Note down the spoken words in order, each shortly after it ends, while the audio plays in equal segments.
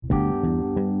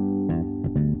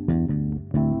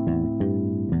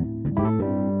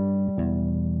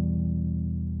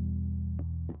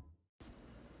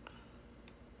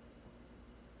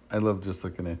I love just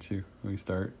looking at you when we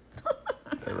start.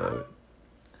 I love it.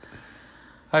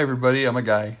 Hi, everybody. I'm a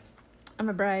guy. I'm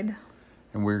a bride.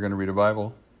 And we're going to read a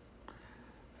Bible.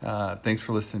 Thanks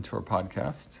for listening to our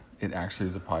podcast. It actually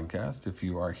is a podcast. If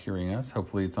you are hearing us,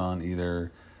 hopefully it's on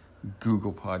either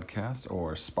Google Podcast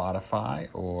or Spotify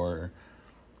or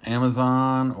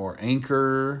Amazon or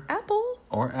Anchor. Apple.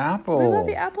 Or Apple. We love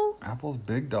you, Apple. Apple's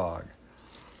big dog.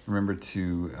 Remember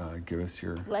to give us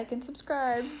your like and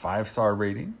subscribe, 5-star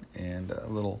rating, and a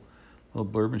little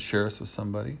blurb, and share us with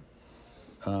somebody.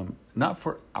 Not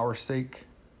for our sake,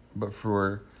 but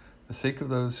for the sake of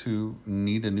those who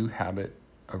need a new habit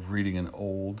of reading an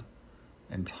old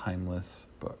and timeless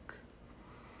book.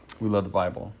 We love the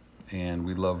Bible, and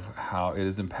we love how it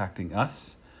is impacting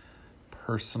us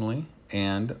personally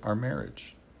and our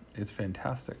marriage. It's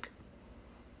fantastic.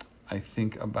 I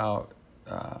think about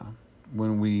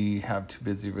when we have too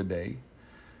busy of a day,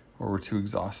 or we're too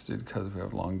exhausted because we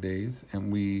have long days,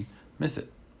 and we miss it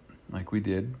like we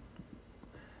did,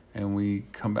 and we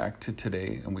come back to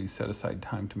today and we set aside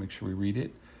time to make sure we read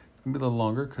it. It's going to be a little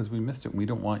longer because we missed it. We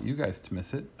don't want you guys to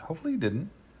miss it. Hopefully you didn't.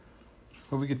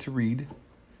 But we get to read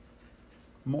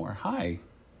more. Hi.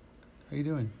 How you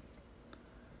doing?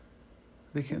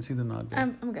 They can't see the nod.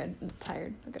 I'm good. I'm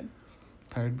tired. I'm good.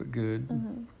 Tired but good.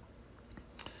 Mm-hmm.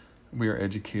 We are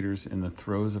educators in the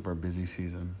throes of our busy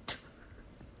season.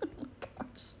 Oh my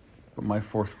gosh. But my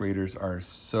fourth graders are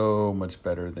so much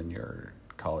better than your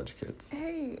college kids.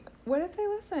 Hey, what if they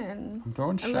listen? I'm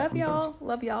throwing shit. I love y'all.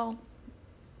 Love y'all.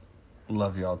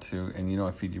 Love y'all too. And you know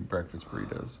I feed you breakfast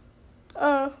burritos.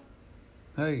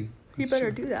 Hey. You better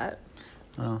do that.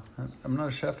 Oh, I'm not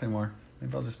a chef anymore.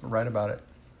 Maybe I'll just write about it.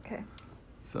 Okay.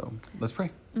 So, let's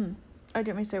pray. I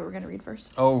didn't say what we're going to read first.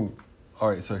 Oh, all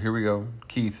right. So here we go.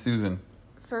 Keith, Susan.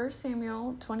 1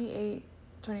 Samuel 28,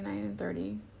 29, and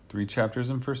 30. 3 chapters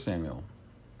in 1 Samuel.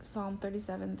 Psalm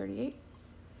 37, 38.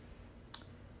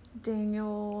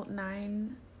 Daniel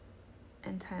 9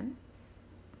 and 10.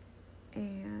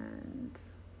 And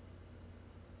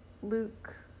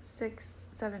Luke 6,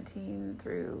 17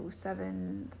 through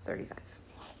 7, 35.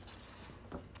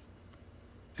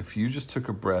 If you just took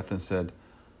a breath and said,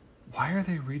 why are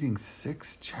they reading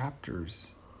 6 chapters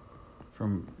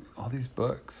from all these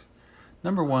books?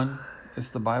 Number one, it's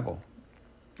the Bible.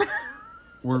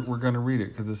 We're going to read it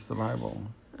because it's the Bible.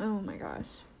 Oh my gosh.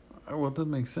 Well, that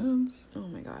makes sense. Oh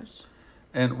my gosh.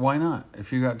 And why not?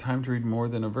 If you got time to read more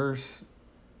than a verse,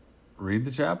 read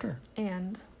the chapter.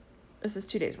 And this is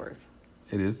 2 days worth.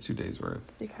 It is 2 days worth.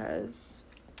 Because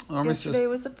yesterday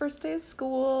was the first day of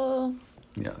school.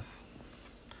 Yes.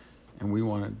 And we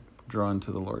want to draw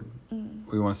into the Lord.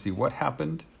 We want to see what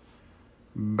happened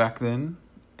back then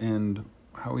and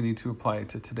how we need to apply it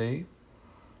to today.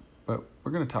 But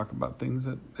we're going to talk about things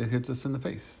that it hits us in the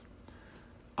face.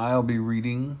 I'll be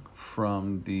reading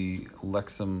from the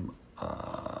Lexham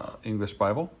English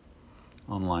Bible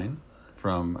online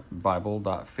from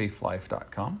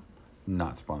bible.faithlife.com.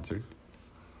 Not sponsored.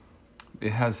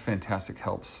 It has fantastic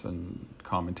helps and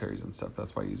commentaries and stuff.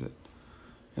 That's why I use it.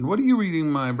 And what are you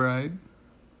reading, my bride?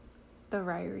 The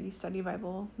Ryrie Study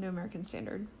Bible, New American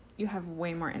Standard. You have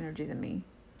way more energy than me.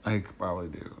 I probably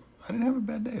do. I didn't have a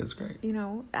bad day. It was great. You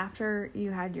know, after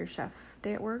you had your chef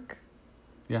day at work,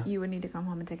 yeah, you would need to come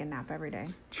home and take a nap every day.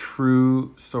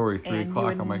 True story. 3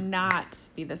 o'clock. And you would not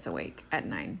be this awake at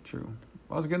 9. True.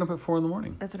 I was getting up at 4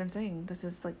 a.m. That's what I'm saying. This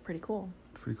is like pretty cool.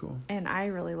 Pretty cool. And I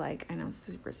really like, I know it's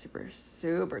super, super,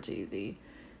 super cheesy,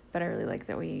 but I really like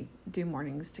that we do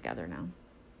mornings together now.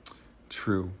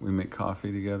 True. We make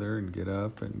coffee together and get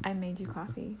up. And I made you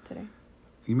coffee today.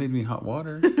 You made me hot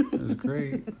water. It was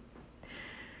great.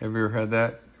 Have you ever had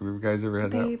that? Have you guys ever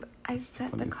had that? Babe, I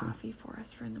set the coffee for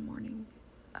us for in the morning.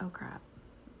 Oh, crap.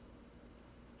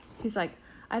 He's like,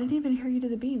 I didn't even hear you do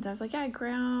the beans. I was like, yeah, I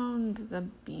ground the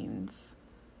beans.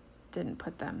 Didn't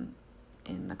put them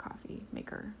in the coffee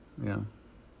maker. Yeah.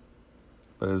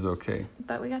 But it was okay.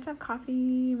 But we got to have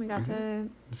coffee. We got to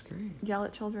It's great. Yell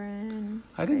at children.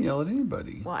 I didn't yell at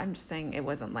anybody. Well, I'm just saying it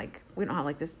wasn't like, we don't have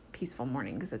like this peaceful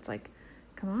morning because it's like,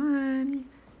 come on.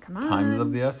 Time's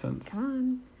of the essence. Come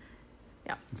on.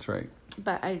 Yeah. That's right.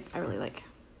 But I really like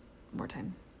more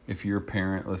time. If you're a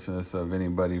parent, listen to this, of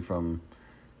anybody from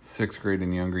 6th grade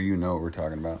and younger, you know what we're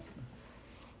talking about.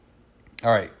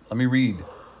 All right, let me read.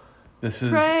 This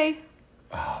is... Pray.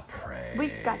 Oh, pray. We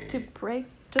got to pray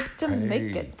just to Pray.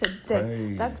 make it today.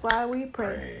 Pray. That's why we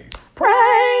pray.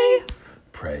 Pray. Pray.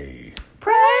 Pray.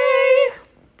 Pray.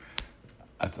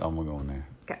 That's I'm gonna go in there.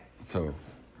 Okay. So,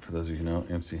 for those of you who know,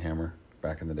 MC Hammer,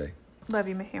 back in the day. Love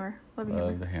you, Hammer. Love you, Love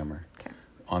Hammer. the Hammer. Okay.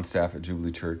 On staff at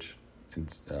Jubilee Church in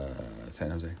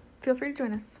San Jose. feel free to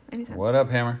join us anytime. What up,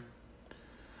 Hammer?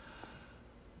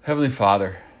 Heavenly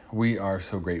Father, we are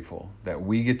so grateful that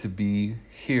we get to be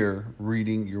here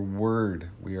reading your word.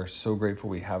 We are so grateful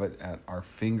we have it at our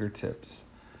fingertips.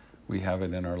 We have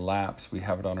it in our laps. We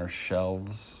have it on our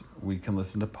shelves. We can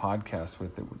listen to podcasts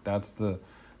with it. That's the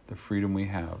freedom we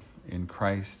have in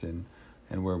Christ and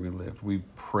where we live. We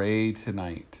pray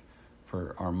tonight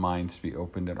for our minds to be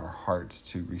opened and our hearts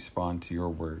to respond to your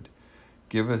word.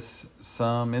 Give us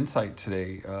some insight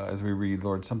today as we read,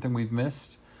 Lord, something we've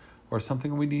missed or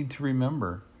something we need to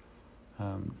remember.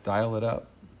 Dial it up.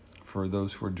 For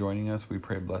those who are joining us, we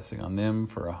pray a blessing on them,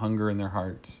 for a hunger in their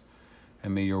hearts.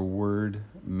 And may your word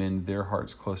mend their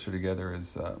hearts closer together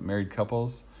as married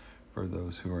couples. For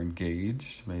those who are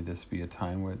engaged, may this be a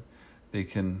time where they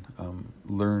can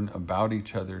learn about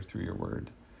each other through your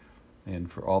word.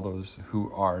 And for all those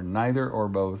who are neither or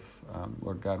both,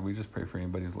 Lord God, we just pray for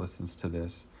anybody who listens to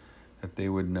this, that they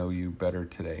would know you better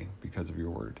today because of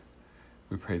your word.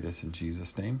 We pray this in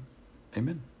Jesus' name.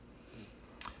 Amen.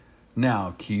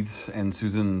 Now, Keith's and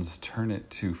Susan's turn it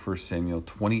to 1 Samuel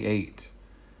 28.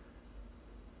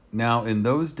 Now, in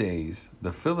those days,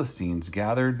 the Philistines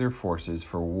gathered their forces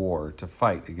for war to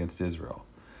fight against Israel.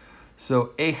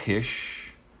 So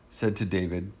Achish said to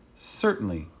David,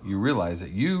 "Certainly you realize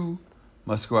that you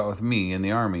must go out with me in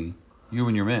the army, you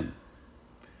and your men."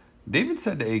 David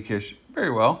said to Achish,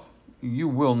 "Very well, you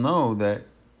will know that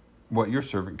what your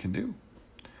servant can do."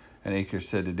 And Achish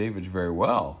said to David, "Very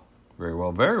well, very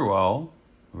well, very well,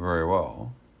 very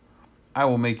well. I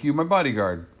will make you my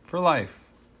bodyguard for life."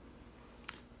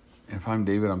 If I'm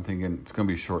David, I'm thinking it's going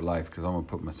to be a short life because I'm going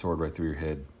to put my sword right through your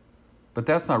head. But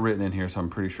that's not written in here, so I'm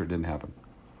pretty sure it didn't happen.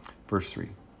 Verse 3.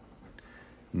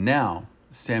 Now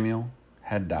Samuel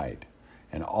had died,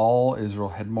 and all Israel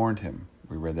had mourned him.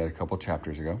 We read that a couple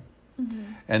chapters ago.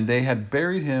 Mm-hmm. And they had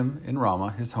buried him in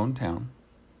Ramah, his hometown.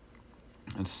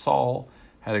 And Saul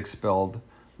had expelled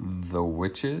the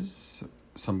witches,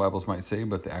 some Bibles might say,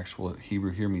 but the actual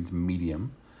Hebrew here means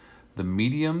medium. The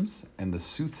mediums and the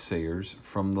soothsayers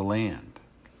from the land.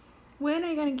 When are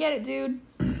you going to get it, dude?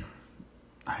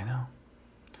 I know.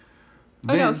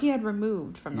 No, he had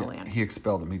removed from the land. He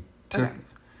expelled them.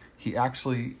 He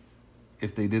actually,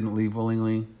 if they didn't leave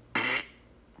willingly,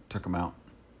 took them out.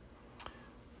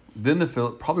 Then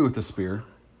probably with the spear.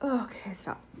 Oh, okay,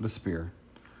 stop. The spear.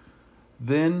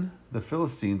 Then the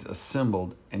Philistines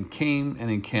assembled and came and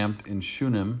encamped in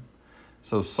Shunem.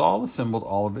 So Saul assembled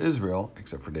all of Israel,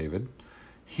 except for David.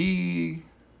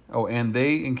 And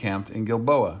they encamped in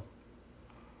Gilboa.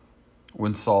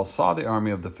 When Saul saw the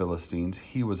army of the Philistines,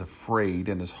 he was afraid,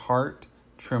 and his heart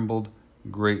trembled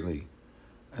greatly.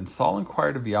 And Saul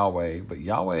inquired of Yahweh, but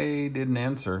Yahweh didn't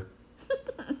answer.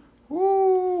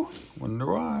 Ooh,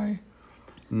 wonder why.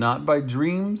 Not by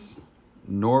dreams,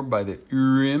 nor by the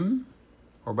Urim,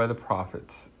 or by the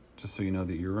prophets. Just so you know,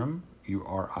 the Urim,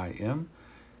 U-R-I-M,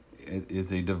 it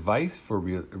is a device for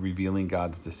revealing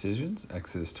God's decisions.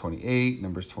 Exodus 28,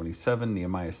 Numbers 27,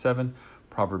 Nehemiah 7,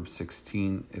 Proverbs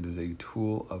 16. It is a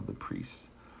tool of the priests.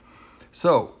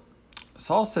 So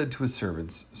Saul said to his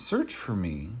servants, "Search for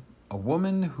me a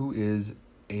woman who is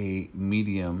a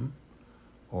medium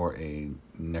or a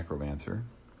necromancer,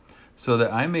 so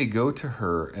that I may go to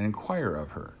her and inquire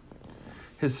of her."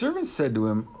 His servants said to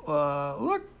him,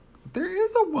 "Look, there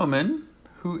is a woman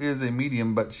who is a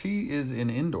medium, but she is in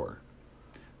Endor."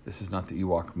 This is not the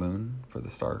Ewok moon for the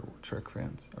Star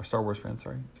Wars fans,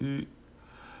 sorry.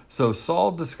 So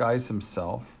Saul disguised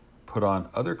himself, put on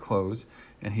other clothes,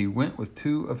 and he went with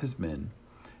 2 of his men.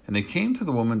 And they came to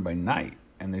the woman by night,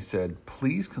 and they said,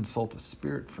 "Please consult a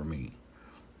spirit for me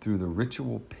through the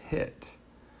ritual pit,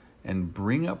 and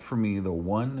bring up for me the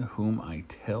one whom I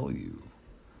tell you."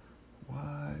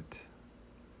 What?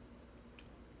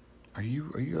 Are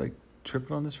you like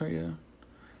tripping on this right now?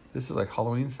 This is like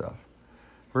Halloween stuff.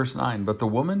 Verse 9, but the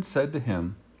woman said to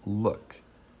him, "Look,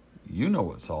 you know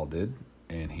what Saul did,"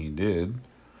 and he did,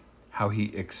 "how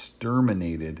he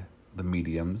exterminated the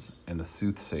mediums and the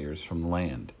soothsayers from the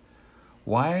land.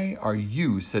 Why are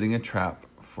you setting a trap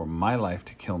for my life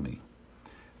to kill me?"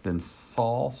 Then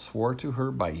Saul swore to her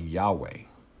by Yahweh,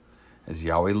 "As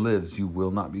Yahweh lives, you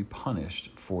will not be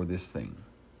punished for this thing."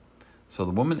 So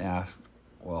the woman asked,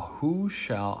 "Well, who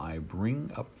shall I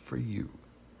bring up for you?"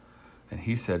 And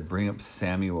he said, "Bring up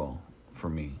Samuel for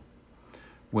me."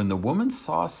 When the woman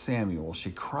saw Samuel,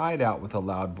 she cried out with a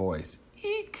loud voice,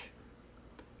 "Eek!"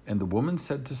 And the woman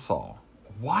said to Saul,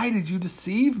 "Why did you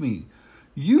deceive me?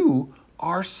 You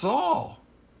are Saul."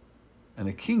 And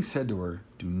the king said to her,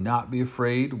 "Do not be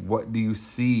afraid. What do you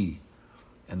see?"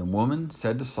 And the woman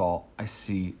said to Saul, "I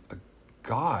see a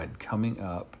God coming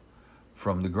up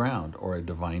from the ground, or a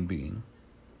divine being,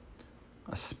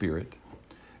 a spirit.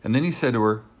 And then he said to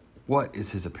her, what is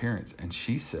his appearance? And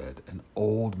she said, an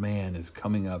old man is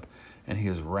coming up, and he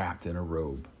is wrapped in a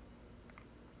robe.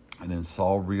 And then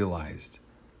Saul realized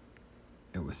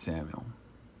it was Samuel.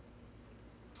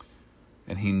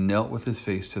 And he knelt with his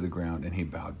face to the ground, and he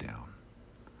bowed down.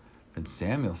 Then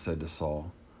Samuel said to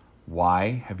Saul,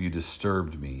 why have you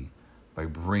disturbed me by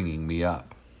bringing me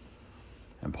up?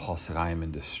 And Paul said, I am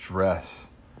in distress.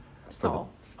 Saul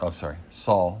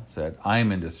said, I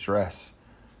am in distress,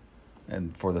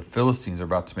 and for the Philistines are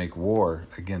about to make war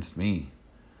against me.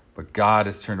 But God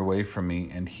has turned away from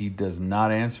me, and he does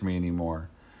not answer me anymore,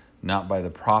 not by the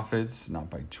prophets,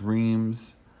 not by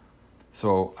dreams.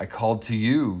 So I called to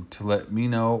you to let me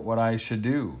know what I should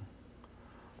do.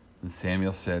 And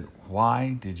Samuel said,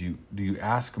 why do you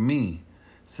ask me,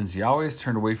 since Yahweh has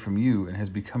turned away from you and has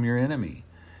become your enemy?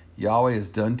 Yahweh has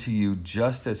done to you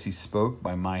just as he spoke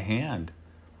by my hand.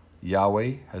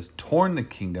 Yahweh has torn the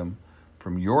kingdom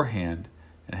from your hand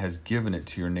and has given it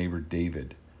to your neighbor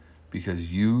David,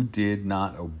 because you did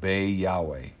not obey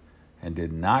Yahweh and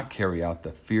did not carry out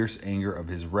the fierce anger of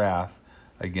his wrath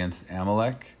against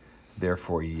Amalek.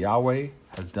 Therefore Yahweh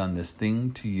has done this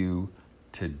thing to you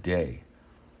today.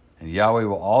 And Yahweh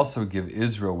will also give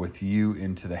Israel with you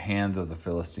into the hands of the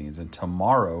Philistines. And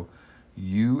tomorrow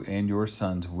you and your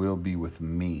sons will be with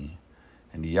me.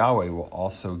 And Yahweh will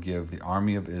also give the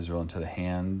army of Israel into the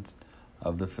hands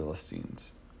of the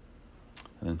Philistines.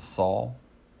 And then Saul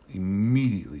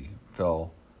immediately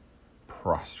fell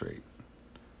prostrate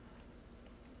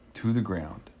to the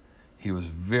ground. He was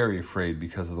very afraid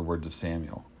because of the words of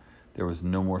Samuel. There was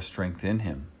no more strength in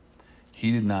him.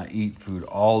 He did not eat food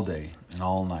all day and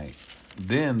all night.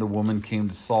 Then the woman came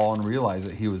to Saul and realized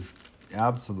that he was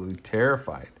absolutely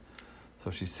terrified. So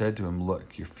she said to him,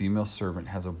 look, your female servant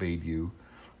has obeyed you.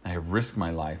 I have risked my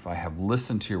life. I have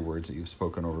listened to your words that you've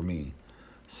spoken over me.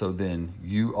 So then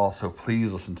you also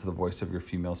please listen to the voice of your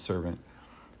female servant,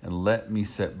 and let me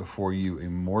set before you a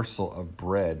morsel of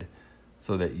bread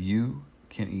so that you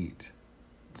can eat,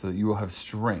 so that you will have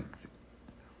strength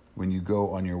when you go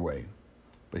on your way.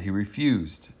 But he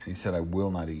refused, and he said, I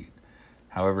will not eat.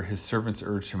 However, his servants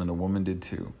urged him, and the woman did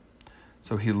too.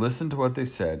 So he listened to what they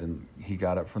said, and he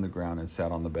got up from the ground and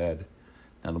sat on the bed.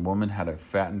 Now the woman had a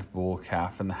fattened bull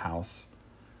calf in the house.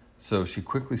 So she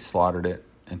quickly slaughtered it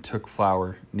and took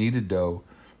flour, kneaded dough,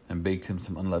 and baked him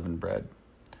some unleavened bread.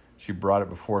 She brought it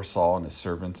before Saul and his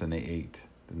servants, and they ate.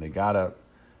 Then they got up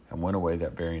and went away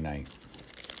that very night.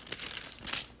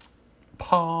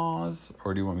 Pause.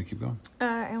 Or do you want me to keep going?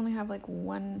 I only have like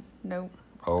one note.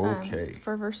 Okay.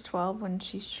 For verse 12, when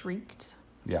she shrieked.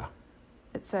 Yeah.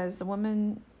 It says,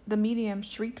 the medium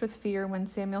shrieked with fear when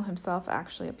Samuel himself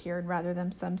actually appeared, rather than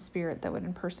some spirit that would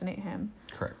impersonate him.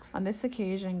 Correct. On this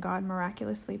occasion, God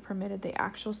miraculously permitted the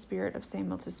actual spirit of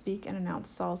Samuel to speak and announce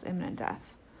Saul's imminent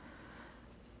death.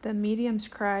 The medium's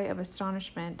cry of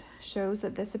astonishment shows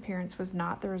that this appearance was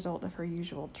not the result of her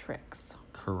usual tricks.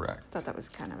 Correct. I thought that was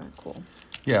kind of cool.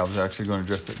 Yeah, I was actually going to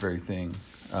address that very thing.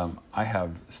 I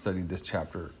have studied this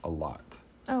chapter a lot.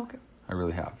 Oh, okay. I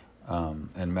really have.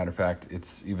 And matter of fact,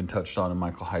 it's even touched on in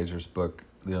Michael Heiser's book,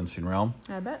 The Unseen Realm.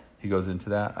 I bet. He goes into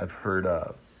that. I've heard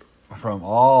from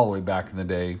all the way back in the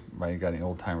day, if you got any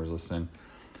old timers listening,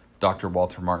 Dr.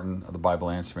 Walter Martin of the Bible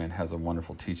Answer Man has a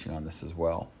wonderful teaching on this as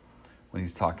well, when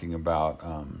he's talking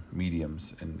about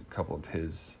mediums in a couple of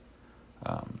his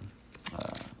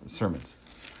sermons.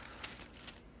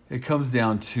 It comes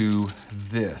down to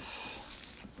this.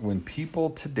 When people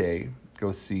today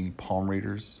go see palm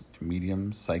readers,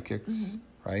 mediums, psychics,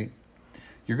 right?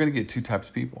 You're going to get two types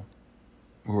of people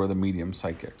who are the medium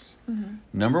psychics. Mm-hmm.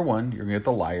 Number one, you're going to get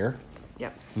the liar,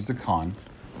 who's the con.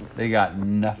 They got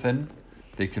nothing.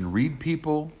 They can read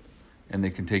people, and they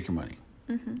can take your money.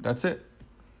 Mm-hmm. That's it.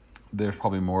 There's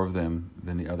probably more of them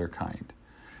than the other kind.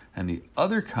 And the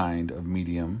other kind of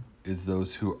medium is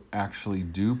those who actually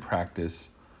do practice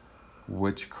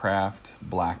witchcraft,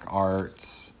 black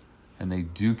arts, and they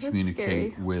do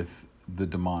communicate with the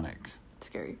demonic.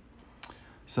 Scary.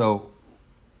 So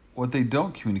what they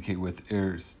don't communicate with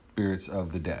are spirits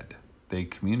of the dead. They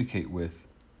communicate with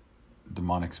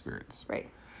demonic spirits. Right.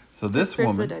 So this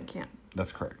woman... Spirits of the dead can't.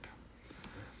 That's correct.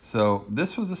 So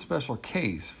this was a special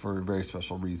case for a very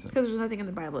special reason. Because there's nothing in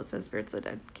the Bible that says spirits of the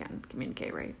dead can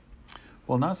communicate, right?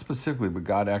 Well, not specifically, but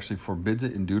God actually forbids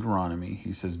it in Deuteronomy.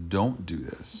 He says, don't do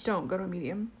this. Don't go to a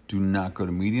medium. Do not go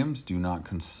to mediums. Do not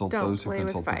consult those who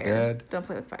consult the dead. Don't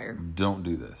play with fire. Don't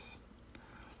do this.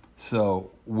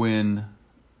 So when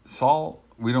Saul,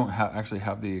 we don't actually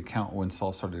have the account when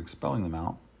Saul started expelling them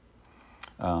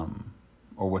out,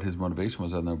 or what his motivation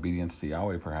was, in obedience to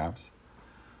Yahweh, perhaps.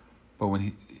 But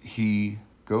when he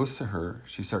goes to her,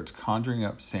 she starts conjuring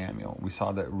up Samuel. We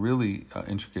saw that really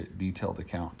intricate, detailed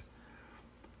account.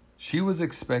 She was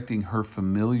expecting her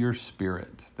familiar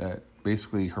spirit, that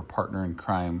basically her partner in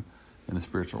crime in the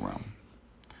spiritual realm,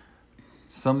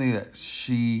 something that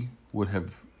she would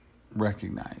have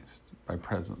recognized by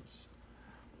presence,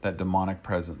 that demonic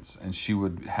presence, and she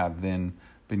would have then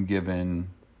been given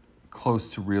close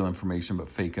to real information, but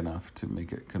fake enough to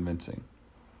make it convincing.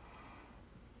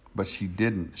 But she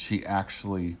didn't. She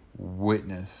actually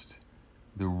witnessed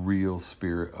the real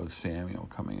spirit of Samuel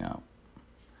coming out.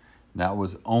 That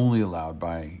was only allowed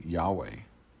by Yahweh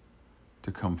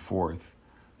to come forth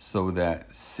so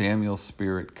that Samuel's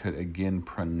spirit could again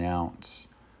pronounce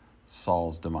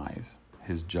Saul's demise,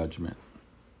 his judgment.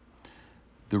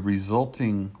 The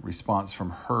resulting response from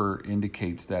her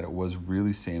indicates that it was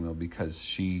really Samuel, because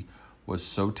she was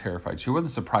so terrified. She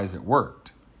wasn't surprised it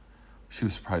worked. She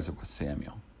was surprised it was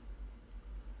Samuel.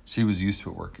 She was used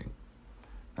to it working.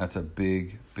 That's a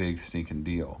big, big stinking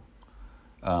deal.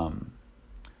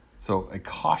 So a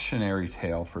cautionary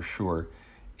tale for sure.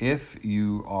 If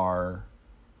you are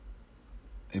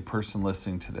a person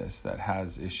listening to this that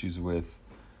has issues with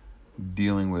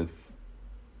dealing with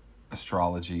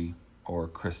astrology or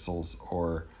crystals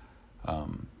or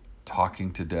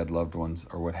talking to dead loved ones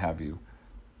or what have you,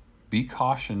 be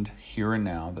cautioned here and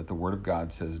now that the Word of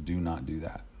God says do not do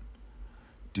that.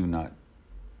 Do not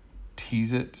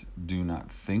tease it. Do not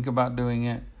think about doing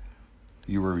it.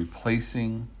 You are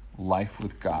replacing life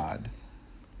with God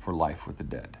for life with the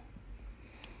dead.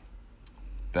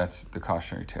 That's the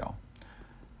cautionary tale.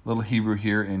 Little Hebrew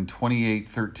here in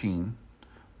 28:13,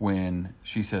 when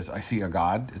she says, I see a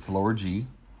God, it's lower G,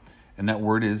 and that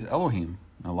word is Elohim.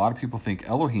 Now, a lot of people think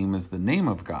Elohim is the name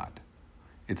of God.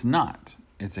 It's not.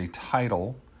 It's a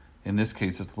title. In this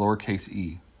case, it's lowercase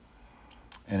e.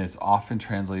 And it's often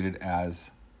translated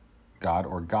as God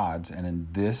or gods. And in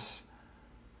this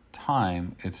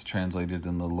time, it's translated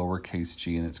in the lowercase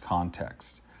g in its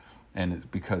context. And it's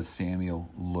because Samuel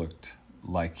looked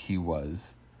like he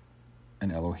was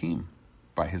an Elohim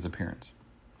by his appearance.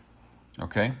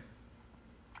 Okay?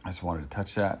 I just wanted to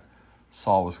touch that.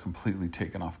 Saul was completely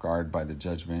taken off guard by the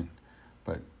judgment,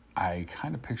 but I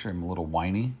kind of picture him a little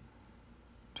whiny,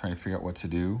 trying to figure out what to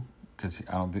do, because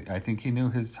I think he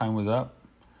knew his time was up.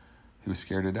 He was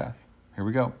scared to death. Here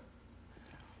we go.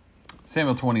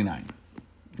 Samuel 29.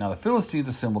 Now the Philistines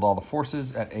assembled all the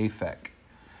forces at Aphek,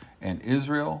 and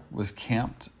Israel was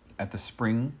camped at the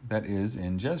spring that is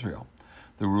in Jezreel.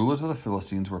 The rulers of the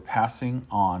Philistines were passing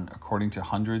on according to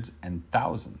hundreds and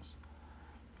thousands.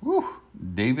 Whew.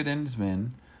 David and his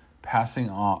men passing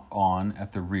on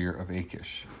at the rear of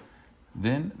Achish.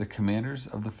 Then the commanders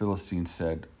of the Philistines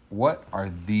said, What are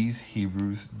these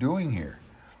Hebrews doing here?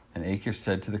 And Achish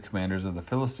said to the commanders of the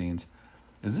Philistines,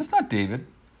 Is this not David,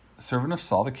 a servant of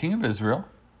Saul, the king of Israel,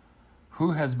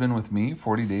 who has been with me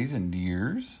 40 days and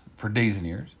years, for days and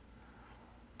years?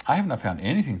 I have not found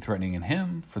anything threatening in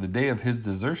him for the day of his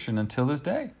desertion until this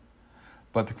day.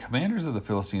 But the commanders of the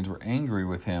Philistines were angry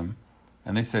with him,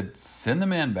 and they said, Send the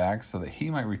man back so that he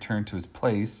might return to his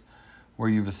place where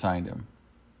you've assigned him.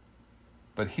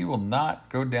 But he will not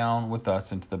go down with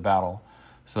us into the battle,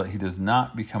 so that he does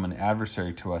not become an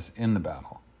adversary to us in the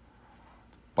battle.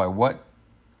 By what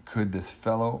could this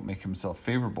fellow make himself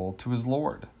favorable to his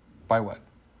Lord? By what?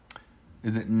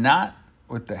 Is it not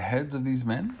with the heads of these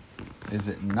men? Is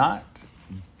it not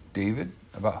David,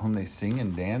 about whom they sing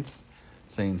and dance,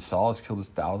 saying Saul has killed his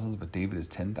thousands, but David his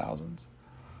 10,000s?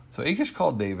 So Achish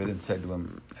called David and said to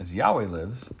him, As Yahweh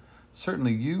lives,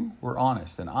 certainly you were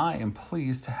honest, and I am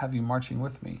pleased to have you marching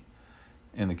with me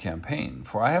in the campaign.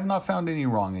 For I have not found any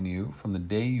wrong in you from the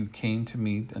day you came to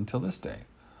me until this day.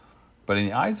 But in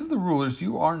the eyes of the rulers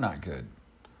you are not good.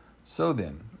 So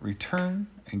then, return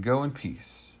and go in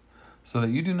peace, so that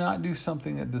you do not do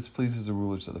something that displeases the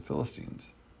rulers of the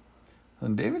Philistines.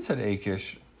 Then David said to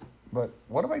Achish, But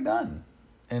what have I done?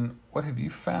 And what have you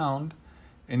found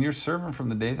in your servant from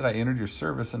the day that I entered your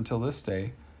service until this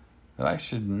day, that I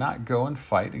should not go and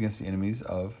fight against the enemies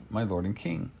of my Lord and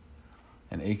King?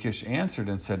 And Achish answered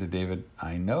and said to David,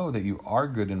 I know that you are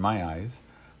good in my eyes,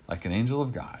 like an angel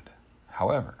of God.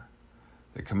 However,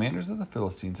 the commanders of the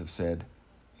Philistines have said,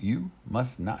 You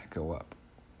must not go up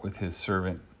with his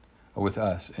servant, or with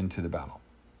us, into the battle.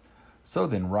 So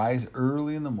then rise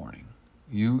early in the morning,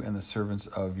 you and the servants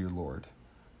of your Lord,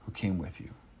 who came with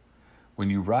you. When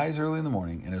you rise early in the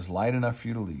morning, and it is light enough for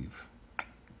you to leave,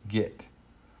 get.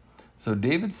 So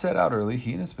David set out early,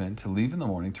 he and his men, to leave in the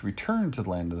morning to return to the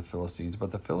land of the Philistines.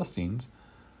 But the Philistines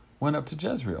went up to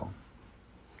Jezreel.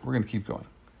 We're going to keep going.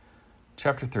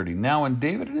 Chapter 30. Now when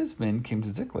David and his men came to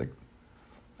Ziklag,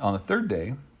 on the third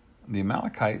day, the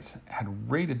Amalekites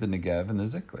had raided the Negev and the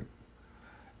Ziklag.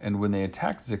 And when they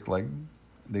attacked Ziklag,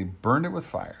 they burned it with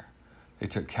fire. They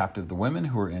took captive the women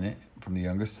who were in it, from the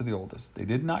youngest to the oldest. They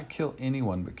did not kill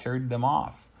anyone, but carried them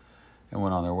off and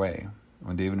went on their way.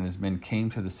 When David and his men came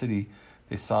to the city,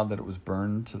 they saw that it was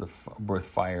burned with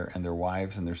fire, and their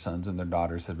wives and their sons and their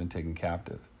daughters had been taken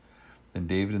captive. Then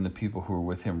David and the people who were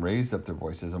with him raised up their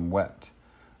voices and wept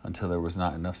until there was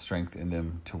not enough strength in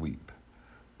them to weep.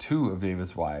 2 of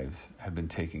David's wives had been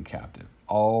taken captive.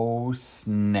 Oh,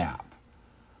 snap.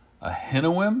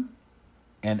 Ahinoam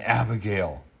and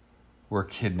Abigail were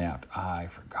kidnapped. I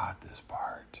forgot this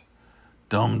part.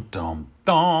 Dum, dum,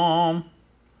 dum.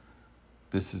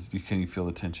 This is, can you feel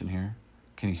the tension here?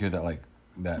 Can you hear that, like,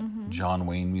 that John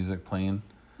Wayne music playing?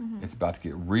 It's about to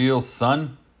get real,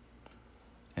 son.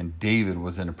 And David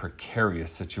was in a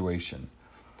precarious situation.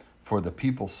 For the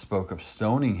people spoke of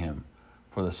stoning him,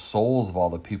 for the souls of all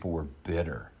the people were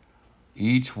bitter,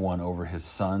 each one over his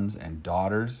sons and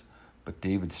daughters, but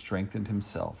David strengthened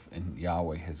himself in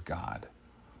Yahweh his God.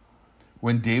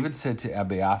 When David said to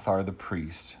Abiathar the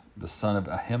priest, the son of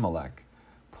Ahimelech,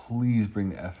 please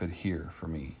bring the ephod here for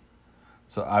me.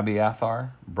 So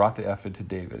Abiathar brought the ephod to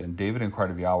David, and David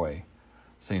inquired of Yahweh,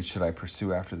 saying, should I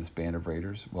pursue after this band of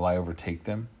raiders? Will I overtake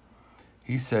them?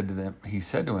 He said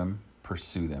to him,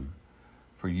 pursue them,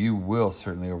 for you will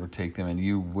certainly overtake them, and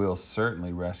you will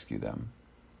certainly rescue them.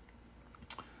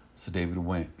 So David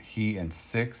went, he and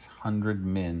 600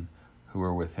 men who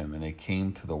were with him, and they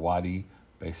came to the Wadi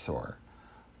Besor,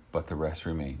 but the rest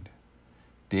remained.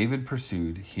 David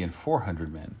pursued, he and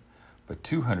 400 men, but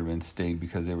 200 men stayed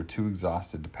because they were too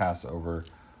exhausted to pass over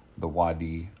the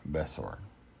Wadi Besor.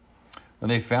 When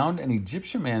they found an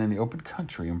Egyptian man in the open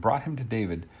country and brought him to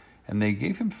David, and they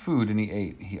gave him food and he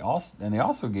ate, they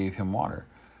also gave him water.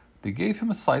 They gave him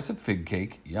a slice of fig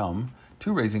cake, yum,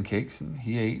 2 raisin cakes, and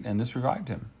he ate, and this revived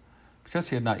him, because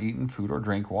he had not eaten food or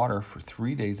drank water for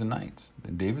 3 days and nights.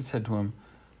 Then David said to him,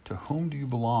 to whom do you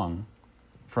belong?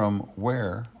 From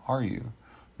where are you?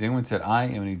 The young man said, I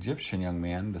am an Egyptian young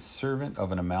man, the servant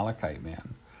of an Amalekite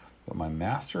man. But my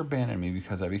master abandoned me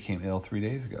because I became ill 3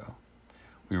 days ago.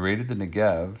 We raided the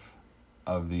Negev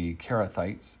of the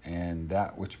Kerethites and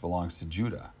that which belongs to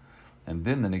Judah, and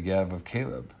then the Negev of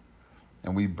Caleb.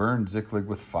 And we burned Ziklag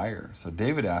with fire. So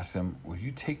David asked him, will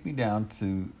you take me down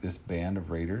to this band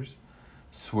of raiders?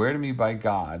 Swear to me by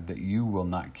God that you will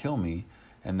not kill me,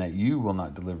 and that you will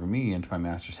not deliver me into my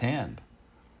master's hand.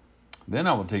 Then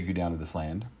I will take you down to this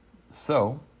land.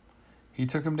 So he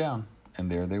took him down,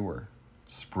 and there they were,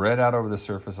 spread out over the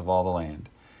surface of all the land,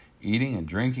 eating and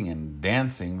drinking and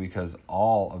dancing, because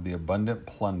all of the abundant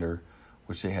plunder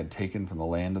which they had taken from the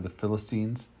land of the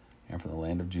Philistines and from the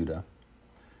land of Judah.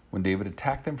 When David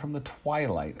attacked them from the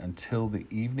twilight until the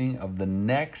evening of the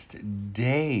next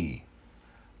day,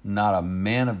 not a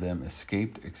man of them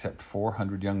escaped except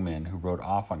 400 young men who rode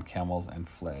off on camels and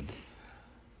fled.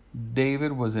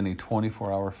 David was in a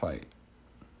 24-hour fight.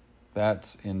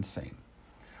 That's insane.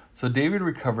 So David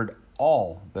recovered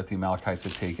all that the Amalekites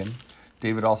had taken.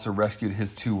 David also rescued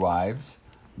his 2 wives.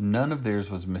 None of theirs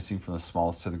was missing, from the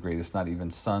smallest to the greatest, not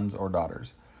even sons or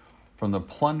daughters. From the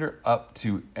plunder up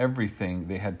to everything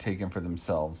they had taken for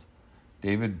themselves,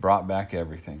 David brought back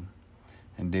everything.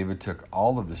 And David took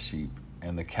all of the sheep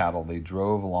and the cattle they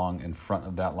drove along in front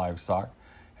of that livestock,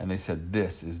 and they said,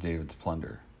 this is David's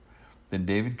plunder. Then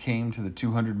David came to the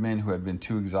 200 men who had been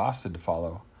too exhausted to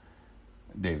follow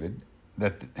David,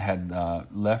 that had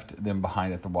left them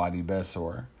behind at the Wadi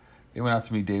Besor. They went out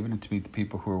to meet David and to meet the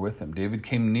people who were with him. David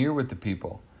came near with the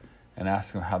people and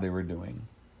asked them how they were doing.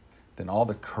 Then all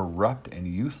the corrupt and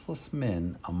useless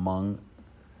men among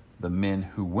the men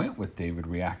who went with David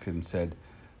reacted and said,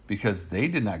 because they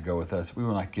did not go with us, we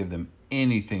will not give them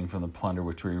anything from the plunder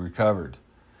which we recovered,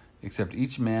 except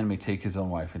each man may take his own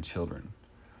wife and children.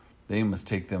 They must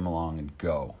take them along and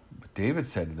go. But David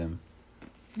said to them,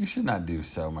 you should not do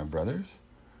so, my brothers.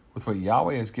 With what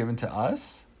Yahweh has given to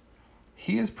us,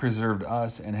 he has preserved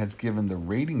us and has given the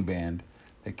raiding band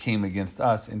that came against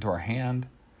us into our hand.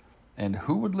 And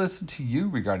who would listen to you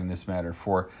regarding this matter?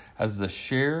 For as the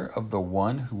share of the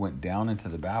one who went down into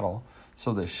the battle,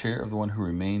 so the share of the one who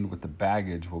remained with the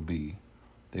baggage will be.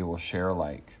 They will share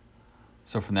alike.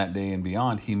 So from that day and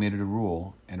beyond, he made it a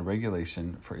rule and a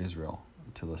regulation for Israel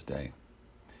to this day.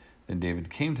 Then David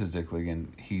came to Ziklag,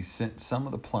 and he sent some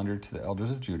of the plunder to the elders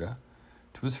of Judah,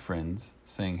 to his friends,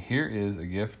 saying, here is a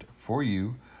gift for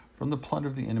you from the plunder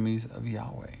of the enemies of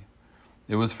Yahweh.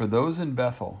 It was for those in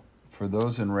Bethel, for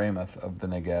those in Ramoth of the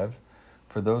Negev,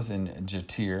 for those in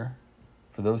Jatir,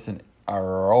 for those in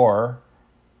Aror,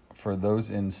 for those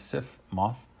in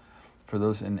Sifmoth, for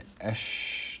those in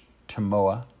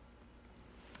Eshtemoa,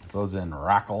 for those in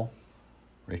Rakal,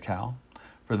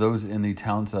 for those in the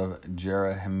towns of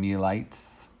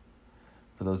Jerahmeelites,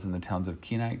 for those in the towns of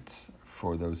Kenites,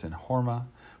 for those in Hormah,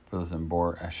 for those in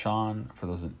Bor Ashan, for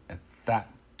those in Ethach,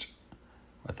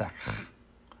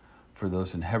 for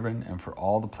those in Hebron, and for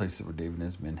all the places where David and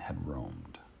his men had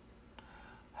roamed.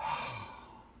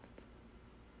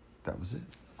 That was it.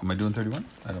 Am I doing 31?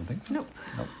 I don't think so.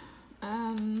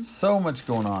 Nope. So much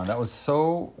going on. That was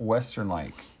so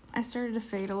Western-like. I started to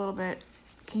fade a little bit.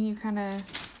 Can you kind of...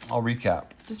 I'll recap.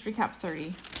 Just recap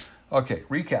 30. Okay,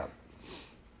 recap.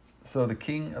 So the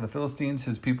king of the Philistines,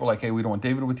 his people are like, hey, we don't want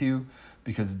David with you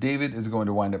because David is going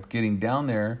to wind up getting down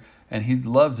there and he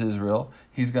loves Israel.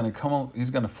 He's going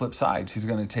to flip sides. He's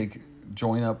going to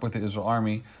join up with the Israel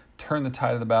army, turn the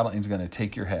tide of the battle, and he's going to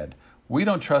take your head. We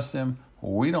don't trust him.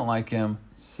 We don't like him.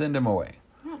 Send him away.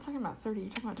 You're not talking about 30. You're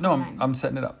talking about 29. No, I'm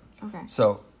setting it up. Okay.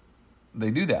 So they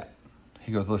do that.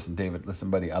 He goes, listen, David,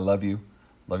 buddy, I love you.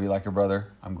 Love you like a brother.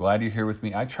 I'm glad you're here with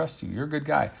me. I trust you. You're a good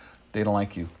guy. They don't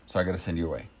like you, so I got to send you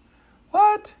away.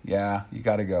 What? Yeah, you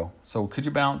got to go. So could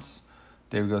you bounce?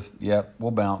 David goes, yep,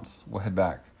 we'll bounce. We'll head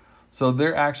back. So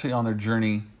they're actually on their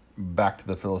journey back to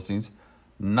the Philistines,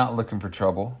 not looking for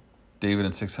trouble. David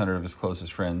and 600 of his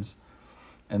closest friends.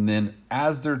 And then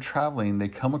as they're traveling, they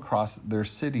come across their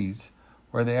cities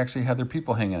where they actually had their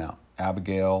people hanging out.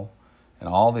 Abigail and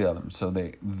all the others. So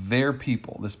their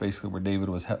people, this is basically where David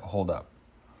was holed up.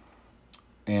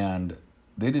 And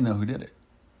they didn't know who did it.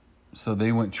 So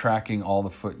they went tracking all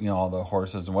the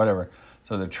horses and whatever.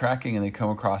 So they're tracking and they come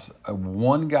across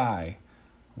one guy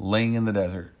laying in the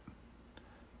desert.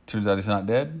 Turns out he's not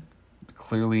dead.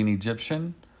 Clearly an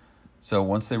Egyptian. So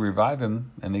once they revive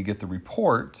him and they get the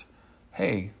report,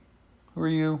 hey, who are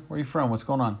you? Where are you from? What's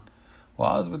going on? Well,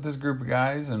 I was with this group of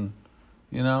guys and,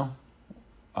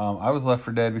 I was left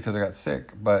for dead because I got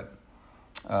sick. But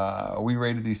we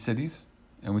raided these cities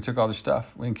and we took all their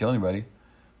stuff. We didn't kill anybody.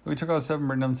 We took all the stuff and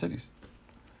burned down the cities.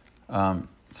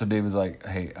 So David's like,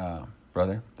 hey,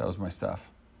 brother, that was my stuff.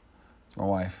 It's my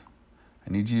wife.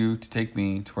 I need you to take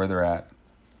me to where they're at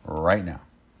right now.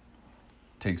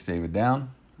 Takes David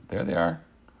down. There they are.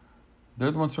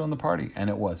 They're the ones throwing the party. And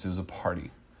it was a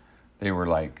party. They were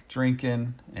like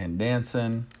drinking and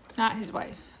dancing. Not his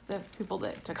wife. The people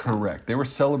that took Correct. They were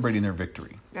celebrating their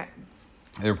victory. Right.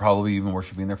 They were probably even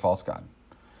worshiping their false god.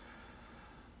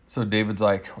 So David's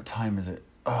like, what time is it?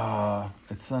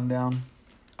 It's sundown.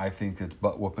 I think it's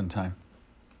butt whooping time.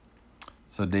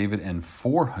 So David and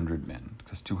 400 men,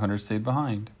 because 200 stayed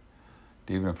behind,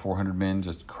 David and 400 men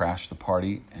just crashed the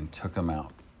party and took them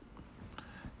out.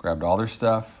 Grabbed all their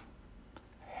stuff,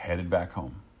 headed back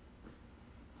home.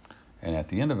 And at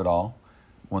the end of it all,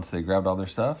 once they grabbed all their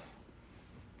stuff,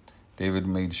 David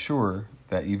made sure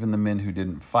that even the men who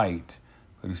didn't fight,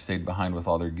 but who stayed behind with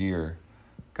all their gear,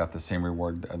 got the same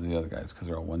reward as the other guys because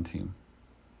they're all one team.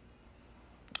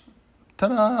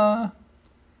 Ta-da!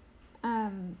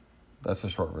 That's the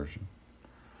short version.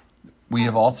 We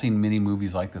have all seen many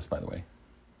movies like this, by the way.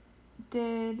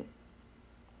 Did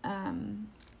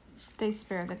they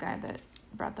spare the guy that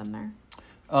brought them there?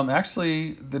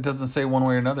 Actually, that doesn't say one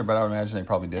way or another, but I would imagine they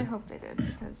probably did. I hope they did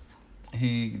because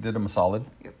He did them a solid.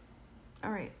 Yep.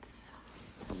 All right.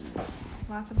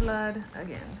 Lots of blood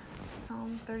again.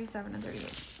 Psalm 37 and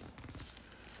 38.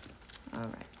 All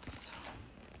right.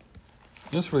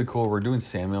 It's really cool. We're doing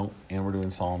Samuel and we're doing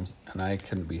Psalms, and I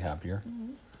couldn't be happier.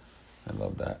 Mm-hmm. I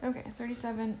love that. Okay,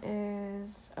 37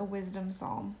 is a wisdom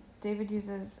psalm. David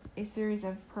uses a series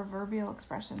of proverbial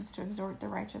expressions to exhort the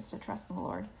righteous to trust in the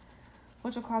Lord,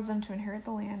 which will cause them to inherit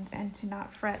the land and to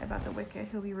not fret about the wicked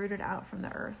who will be rooted out from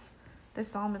the earth. This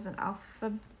psalm is an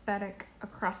alphabetic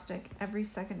acrostic, every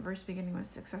second verse beginning with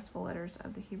successful letters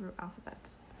of the Hebrew alphabet.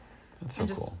 That's so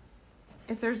cool.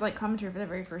 If there's commentary for the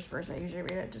very first verse, I usually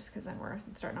read it just because then we're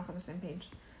starting off on the same page.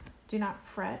 Do not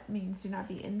fret means do not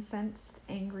be incensed,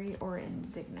 angry, or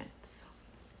indignant.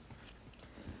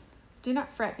 Do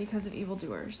not fret because of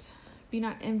evildoers. Be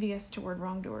not envious toward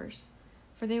wrongdoers,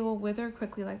 for they will wither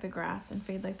quickly like the grass and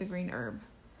fade like the green herb.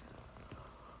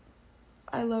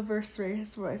 I love verse 3.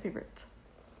 It's one of my favorites.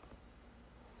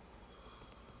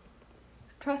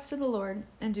 Trust in the Lord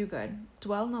and do good.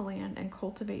 Dwell in the land and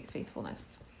cultivate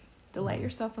faithfulness. Delight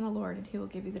yourself in the Lord, and he will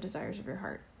give you the desires of your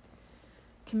heart.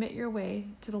 Commit your way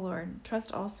to the Lord.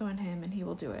 Trust also in him, and he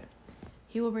will do it.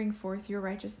 He will bring forth your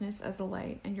righteousness as the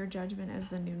light and your judgment as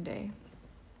the noonday.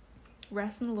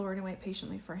 Rest in the Lord and wait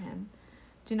patiently for him.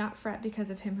 Do not fret because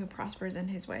of him who prospers in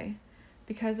his way,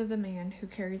 because of the man who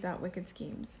carries out wicked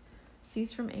schemes.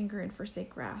 Cease from anger and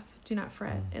forsake wrath. Do not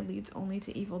fret. It leads only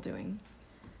to evil doing.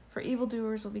 For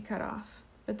evildoers will be cut off,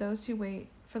 but those who wait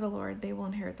for the Lord, they will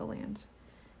inherit the land.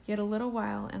 Yet a little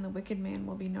while, and the wicked man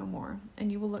will be no more, and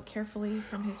you will look carefully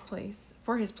for his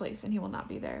place, and he will not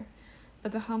be there.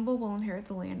 But the humble will inherit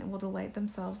the land and will delight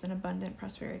themselves in abundant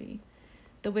prosperity.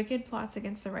 The wicked plots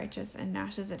against the righteous and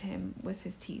gnashes at him with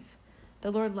his teeth.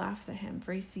 The Lord laughs at him,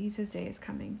 for he sees his day is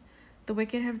coming. The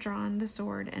wicked have drawn the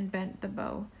sword and bent the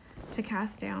bow, to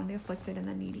cast down the afflicted and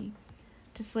the needy,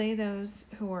 to slay those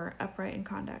who are upright in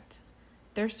conduct.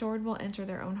 Their sword will enter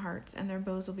their own hearts, and their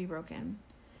bows will be broken.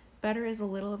 Better is a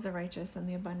little of the righteous than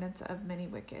the abundance of many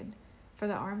wicked. For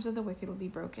the arms of the wicked will be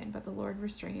broken, but the Lord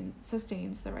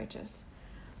sustains the righteous.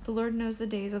 The Lord knows the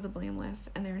days of the blameless,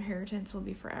 and their inheritance will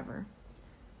be forever.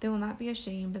 They will not be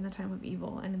ashamed in the time of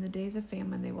evil, and in the days of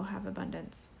famine they will have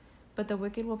abundance. But the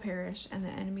wicked will perish, and the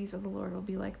enemies of the Lord will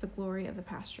be like the glory of the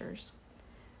pastures.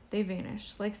 They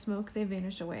vanish. Like smoke they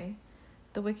vanish away.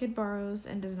 The wicked borrows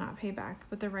and does not pay back,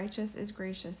 but the righteous is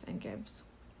gracious and gives.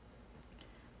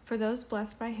 For those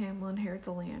blessed by him will inherit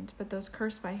the land, but those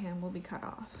cursed by him will be cut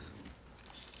off.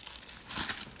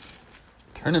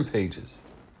 Turning pages.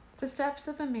 The steps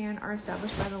of a man are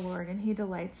established by the Lord, and he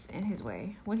delights in his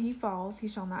way. When he falls, he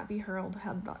shall not be hurled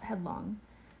headlong.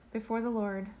 Because the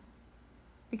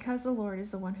Lord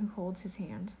is the one who holds his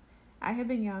hand. I have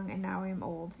been young, and now I am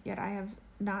old, yet I have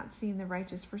not seen the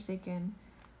righteous forsaken,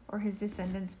 or his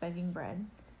descendants begging bread.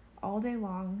 All day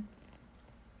long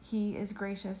he is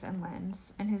gracious and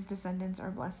lends, and his descendants are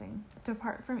blessing.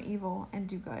 Depart from evil and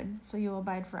do good, so you will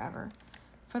abide forever.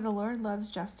 For the Lord loves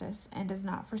justice, and does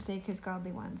not forsake his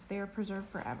godly ones. They are preserved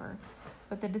forever,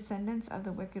 but the descendants of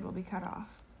the wicked will be cut off.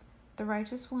 The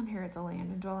righteous will inherit the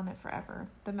land and dwell in it forever.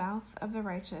 The mouth of the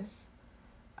righteous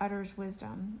utters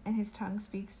wisdom, and his tongue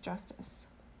speaks justice.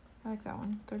 I like that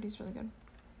one. 30 is really good.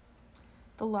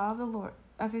 The law of the Lord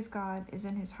of his God is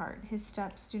in his heart. His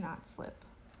steps do not slip.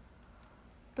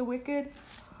 The wicked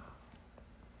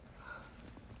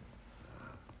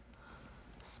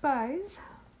spies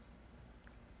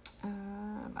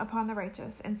upon the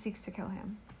righteous and seeks to kill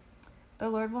him. The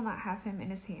Lord will not have him in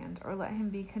his hand, or let him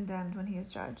be condemned when he is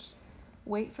judged.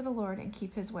 Wait for the Lord and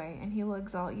keep his way, and he will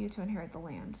exalt you to inherit the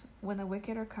land. When the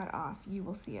wicked are cut off, you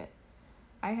will see it.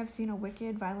 I have seen a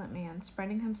wicked, violent man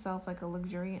spreading himself like a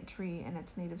luxuriant tree in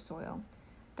its native soil.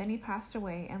 Then he passed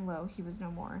away, and lo, he was no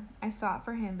more. I sought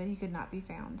for him, but he could not be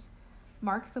found.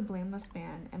 Mark the blameless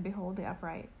man, and behold the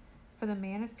upright, for the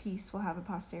man of peace will have a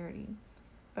posterity.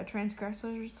 But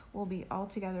transgressors will be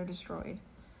altogether destroyed.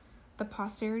 The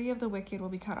posterity of the wicked will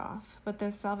be cut off, but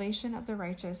the salvation of the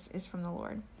righteous is from the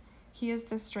Lord. He is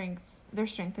their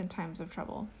strength in times of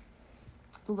trouble.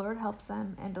 The Lord helps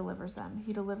them and delivers them.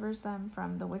 He delivers them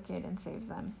from the wicked and saves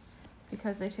them,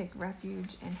 because they take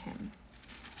refuge in him.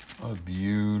 What a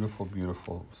beautiful,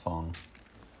 beautiful song.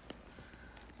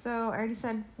 So I already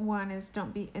said one is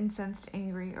don't be incensed,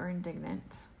 angry, or indignant.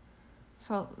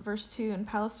 So verse 2, in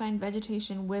Palestine,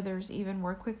 vegetation withers even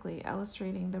more quickly,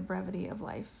 illustrating the brevity of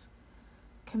life.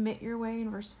 Commit your way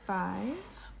in verse 5.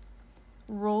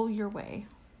 Roll your way.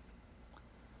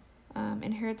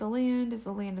 Inherit the land is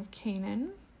the land of Canaan.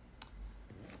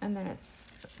 And then its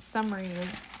summary is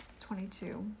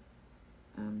 22.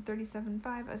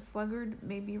 37:5, a sluggard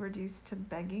may be reduced to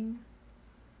begging.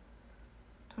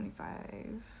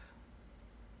 25.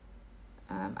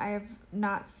 I have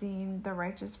not seen the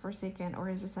righteous forsaken or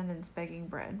his descendants begging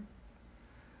bread.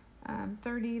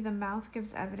 30, the mouth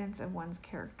gives evidence of one's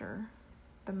character.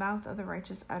 The mouth of the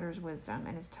righteous utters wisdom,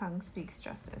 and his tongue speaks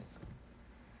justice.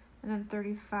 And then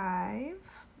 35,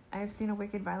 I have seen a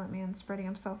wicked, violent man spreading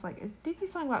himself like... Did he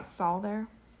talk about Saul there?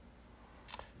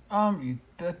 Or maybe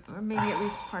at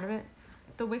least part of it.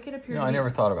 The wicked appear I never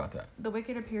thought about that. The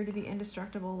wicked appear to be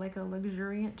indestructible, like a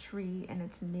luxuriant tree in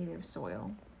its native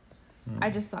soil. I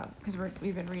just thought, because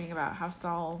we've been reading about how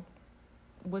Saul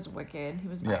was wicked. He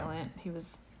was violent. He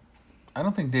was... I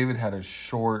don't think David had a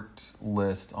short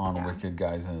list on wicked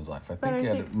guys in his life. I think he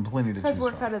had plenty to choose from. Because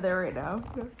we're kind of there right now.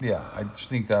 Yeah, I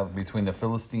think that between the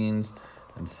Philistines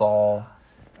and Saul,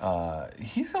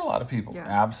 he's got a lot of people.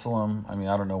 Yeah. Absalom. I mean,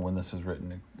 I don't know when this was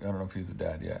written. I don't know if he was a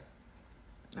dad yet.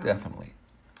 No. Definitely.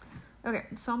 Okay,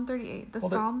 Psalm 38.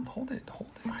 Hold it.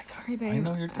 I'm sorry, babe. I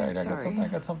know you're tired. I got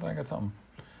something.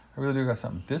 I really do got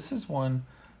something. This is one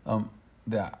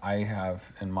that I have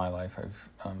in my life.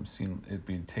 I've seen it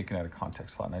be taken out of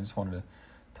context a lot, and I just wanted to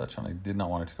touch on it. I did not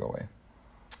want it to go away.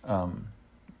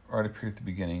 Right up here at the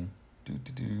beginning. Here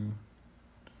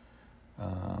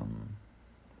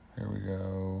we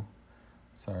go.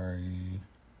 Sorry.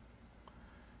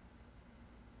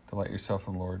 Delight yourself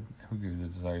in the Lord, who gives you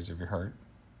the desires of your heart.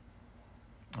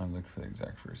 I'm looking for the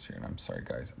exact verse here, and I'm sorry,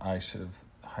 guys. I should have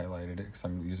highlighted it because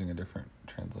I'm using a different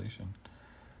translation.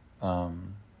 I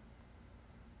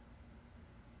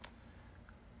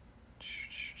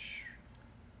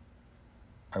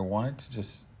wanted to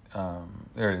just...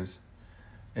 there it is.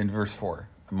 In verse 4,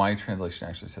 my translation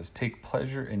actually says, "Take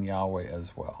pleasure in Yahweh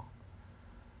as well,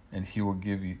 and he will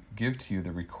give to you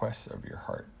the requests of your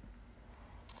heart."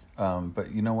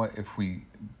 But you know what?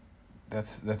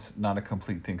 That's not a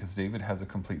complete thing, because David has a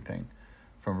complete thing.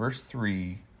 From verse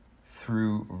 3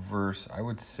 through verse, I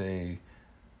would say,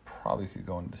 probably could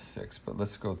go into 6, but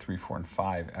let's go 3, 4, and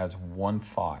 5 as one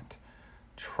thought.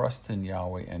 Trust in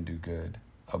Yahweh and do good.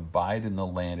 Abide in the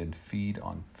land and feed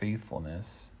on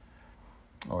faithfulness,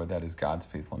 or that is God's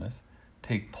faithfulness.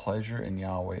 Take pleasure in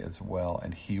Yahweh as well,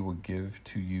 and he will give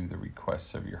to you the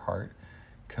requests of your heart.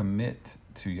 Commit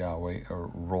to Yahweh,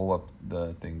 or roll up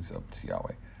the things up to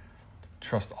Yahweh.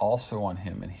 Trust also on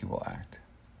him, and he will act.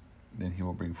 Then he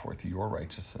will bring forth your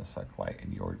righteousness like light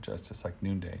and your justice like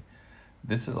noonday.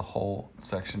 This is a whole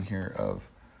section here of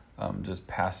just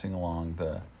passing along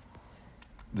the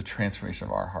transformation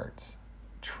of our hearts.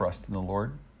 Trust in the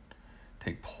Lord.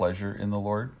 Take pleasure in the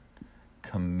Lord.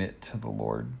 Commit to the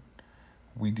Lord.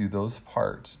 We do those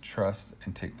parts, trust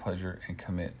and take pleasure and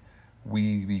commit.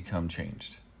 We become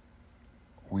changed.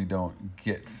 We don't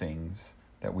get things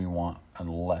that we want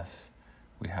unless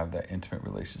we have that intimate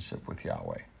relationship with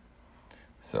Yahweh.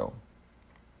 So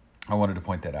I wanted to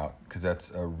point that out because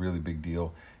that's a really big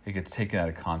deal. It gets taken out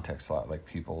of context a lot. Like,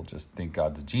 people just think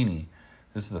God's a genie.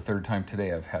 This is the third time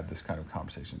today I've had this kind of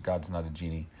conversation. God's not a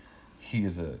genie. He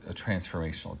is a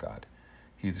transformational God.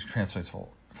 He's a transformational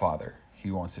Father.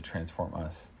 He wants to transform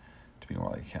us to be more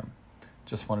like him.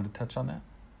 Just wanted to touch on that.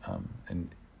 And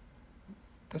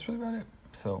that's really about it.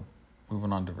 So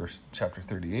moving on to chapter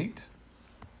 38,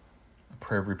 a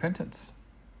prayer of repentance.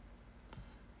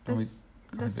 This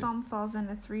psalm falls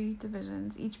into 3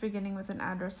 divisions, each beginning with an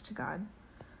address to God.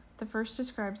 The first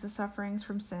describes the sufferings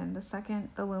from sin, the second,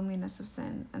 the loneliness of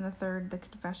sin, and the third, the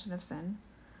confession of sin.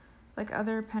 Like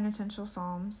other penitential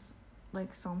psalms,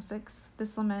 like Psalm 6,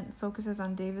 this lament focuses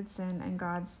on David's sin and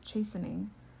God's chastening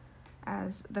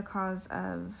as the cause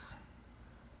of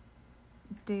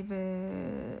the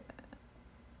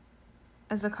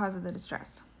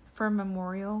distress. For a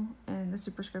memorial in the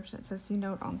superscription, it says, see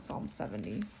note on Psalm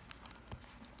 70.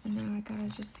 And now I gotta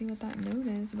just see what that note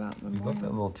is about memorial. You love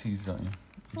that little tease, don't you?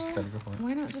 You just gotta go for it.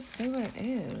 Why not just say what it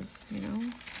is, you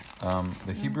know?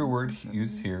 The Hebrew word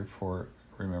used here for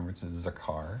remembrance is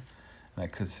zakar, and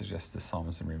that could suggest the psalm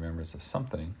is in remembrance of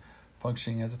something,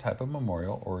 functioning as a type of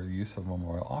memorial or use of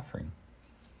memorial offering.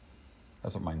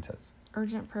 That's what mine says.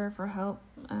 Urgent prayer for help,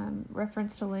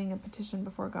 reference to laying a petition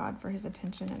before God for his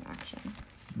attention and action.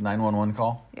 911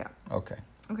 call? Yeah. Okay.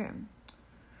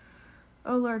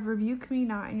 O Lord, rebuke me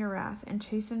not in your wrath, and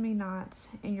chasten me not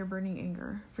in your burning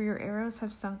anger. For your arrows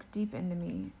have sunk deep into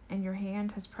me, and your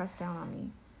hand has pressed down on me.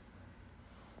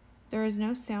 There is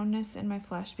no soundness in my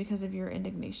flesh because of your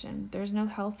indignation. There is no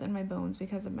health in my bones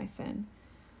because of my sin.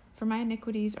 For my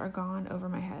iniquities are gone over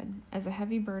my head. As a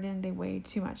heavy burden, they weigh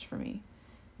too much for me.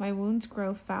 My wounds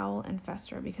grow foul and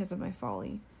fester because of my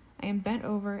folly. I am bent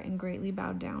over and greatly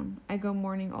bowed down. I go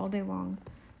mourning all day long,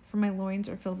 for my loins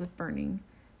are filled with burning,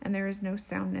 and there is no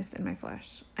soundness in my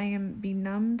flesh. I am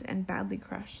benumbed and badly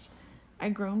crushed. I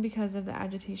groan because of the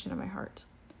agitation of my heart.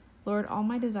 Lord, all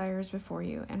my desire is before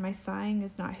you, and my sighing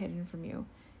is not hidden from you.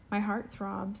 My heart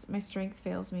throbs, my strength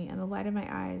fails me, and the light of my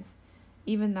eyes,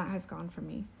 even that has gone from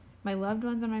me. My loved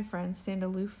ones and my friends stand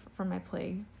aloof from my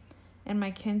plague, and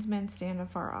my kinsmen stand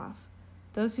afar off.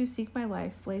 Those who seek my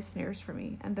life lay snares for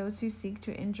me, and those who seek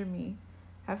to injure me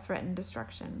have threatened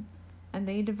destruction, and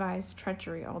they devise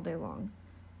treachery all day long.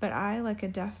 But I, like a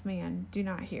deaf man, do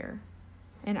not hear,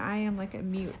 and I am like a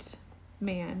mute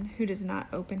man who does not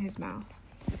open his mouth.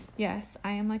 Yes,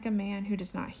 I am like a man who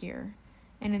does not hear,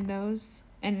 and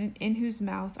in whose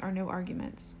mouth are no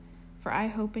arguments. For I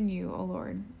hope in you, O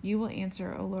Lord. You will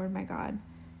answer, O Lord my God.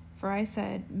 For I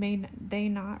said, may they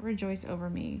not rejoice over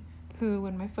me, who,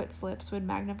 when my foot slips, would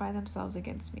magnify themselves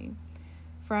against me.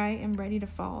 For I am ready to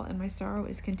fall, and my sorrow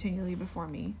is continually before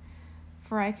me.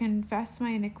 For I confess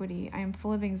my iniquity, I am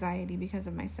full of anxiety because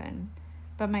of my sin.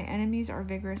 But my enemies are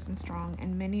vigorous and strong,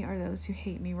 and many are those who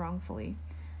hate me wrongfully.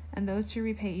 And those who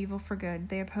repay evil for good,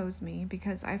 they oppose me,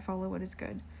 because I follow what is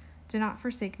good. Do not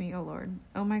forsake me, O Lord.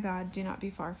 O my God, do not be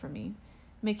far from me.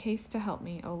 Make haste to help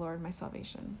me, O Lord, my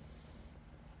salvation.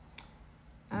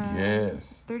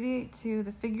 Yes. 38:2,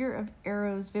 the figure of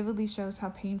arrows vividly shows how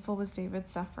painful was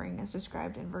David's suffering, as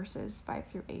described in verses 5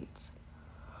 through 8.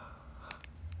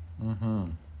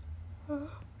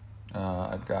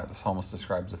 I've got the psalmist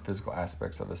describes the physical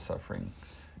aspects of his suffering,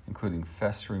 including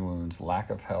festering wounds, lack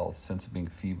of health, sense of being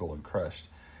feeble and crushed,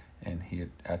 and he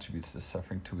attributes the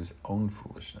suffering to his own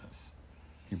foolishness.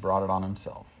 He brought it on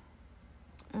himself.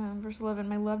 Verse 11,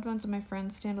 my loved ones and my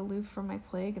friends stand aloof from my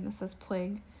plague, and this says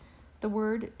plague. The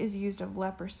word is used of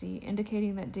leprosy,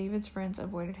 indicating that David's friends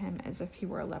avoided him as if he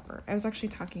were a leper. I was actually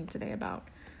talking today about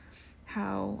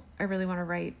how I really want to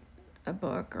write a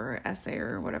book or essay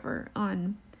or whatever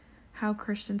on how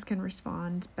Christians can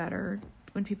respond better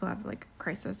when people have like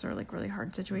crisis or like really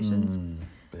hard situations.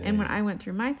 And when I went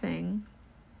through my thing,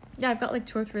 I've got like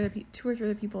two or three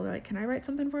other people that are like, can I write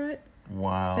something for it?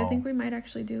 Wow. So I think we might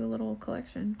actually do a little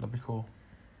collection. That'd be cool.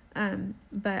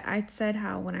 But I said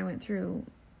how when I went through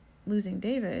losing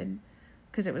David,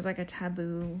 because it was like a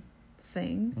taboo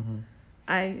thing,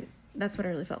 that's what I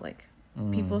really felt like.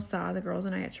 People saw the girls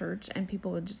and I at church, and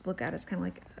people would just look at us kind of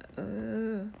like,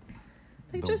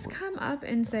 like just come up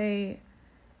and say,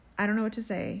 I don't know what to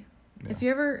say. Yeah. If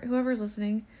whoever's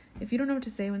listening, if you don't know what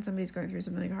to say when somebody's going through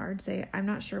something hard, say, I'm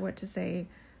not sure what to say,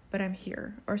 but I'm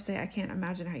here. Or say, I can't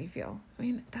imagine how you feel. I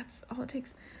mean, that's all it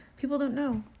takes. People don't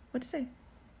know what to say.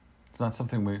 It's not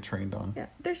something we get trained on. Yeah,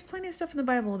 there's plenty of stuff in the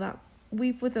Bible about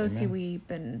weep with those who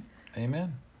weep, and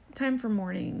Amen. Time for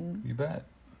mourning. You bet.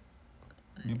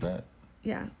 You bet.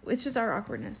 Yeah, it's just our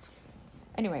awkwardness.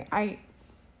 Anyway,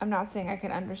 I'm not saying I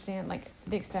can understand like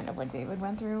the extent of what David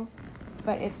went through,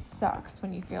 but it sucks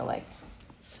when you feel like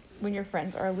when your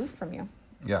friends are aloof from you.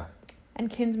 Yeah. And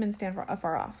kinsmen stand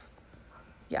afar off.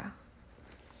 Yeah.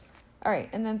 All right,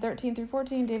 and then 13 through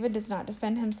 14, David does not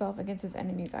defend himself against his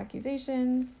enemies'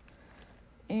 accusations.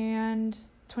 And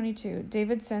 22,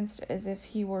 David sensed as if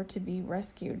he were to be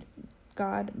rescued.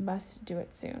 God must do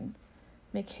it soon.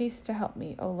 Make haste to help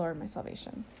me, O Lord, my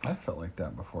salvation. I felt like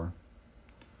that before.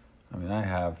 I mean, I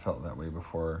have felt that way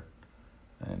before.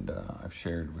 And I've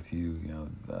shared with you,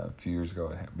 a few years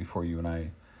ago, before you and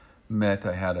I met,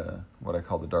 I had what I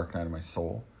call the dark night of my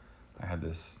soul. I had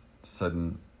this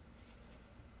sudden,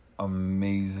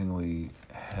 amazingly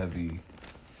heavy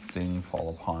thing fall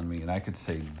upon me. And I could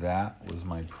say that was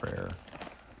my prayer.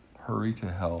 Hurry to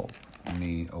help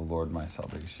me, O Lord, my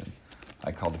salvation.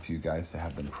 I called a few guys to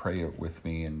have them pray it with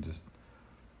me and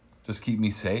just keep me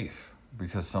safe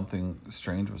because something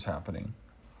strange was happening.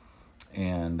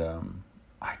 And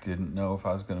I didn't know if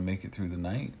I was going to make it through the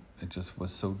night. It just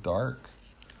was so dark,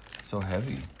 so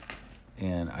heavy.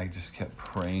 And I just kept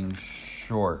praying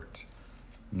short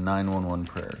 911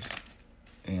 prayers.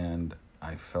 And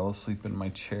I fell asleep in my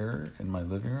chair in my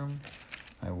living room.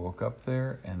 I woke up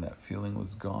there and that feeling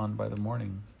was gone by the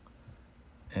morning.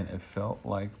 And it felt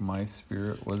like my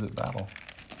spirit was at battle.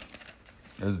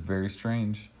 It was very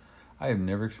strange. I have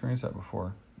never experienced that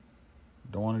before.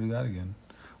 Don't want to do that again.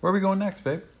 Where are we going next,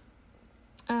 babe?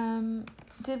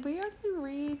 Did we already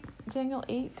read Daniel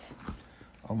 8?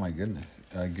 Oh my goodness.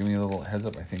 Give me a little heads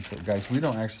up. I think so. Guys, we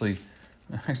don't actually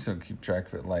don't keep track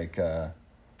of it like,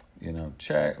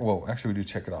 check. Well, actually we do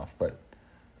check it off, but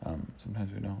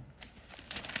sometimes we don't.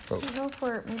 Go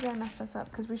for it. Maybe I messed this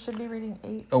up because we should be reading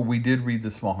 8. Oh, we did read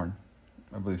the small horn.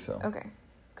 I believe so. Okay.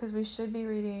 Because we should be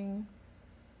reading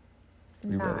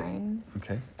we 9.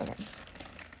 Okay. Okay.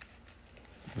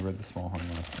 We read the small horn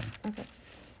last time. Okay.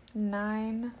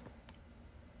 9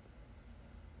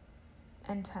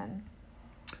 and 10.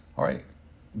 All right.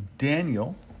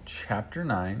 Daniel chapter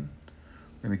 9.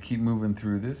 We're going to keep moving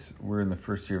through this. We're in the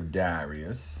first year of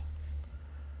Darius.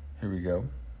 Here we go.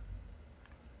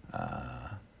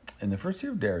 In the first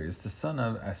year of Darius, the son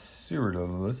of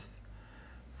Ahasuerus,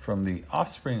 from the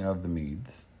offspring of the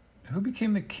Medes, who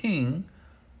became the king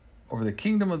over the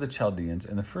kingdom of the Chaldeans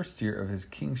in the first year of his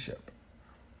kingship.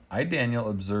 I, Daniel,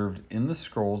 observed in the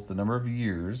scrolls the number of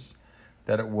years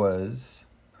that it was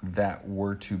that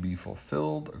were to be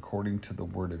fulfilled according to the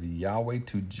word of Yahweh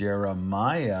to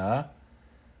Jeremiah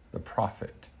the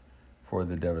prophet for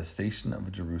the devastation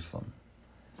of Jerusalem.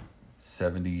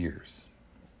 70 years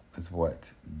is what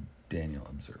Daniel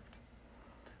observed.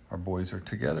 Our boys are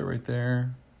together right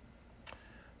there.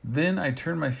 Then I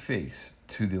turned my face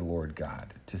to the Lord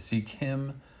God to seek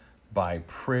him by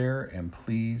prayer and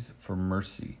pleas for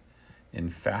mercy in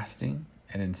fasting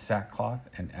and in sackcloth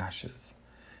and ashes.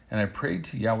 And I prayed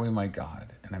to Yahweh my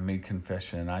God, and I made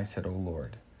confession, and I said, O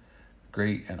Lord,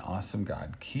 great and awesome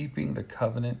God, keeping the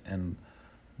covenant and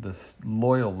the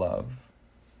loyal love,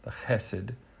 the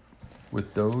chesed,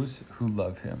 with those who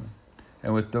love him,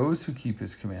 and with those who keep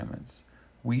his commandments.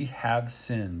 We have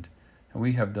sinned, and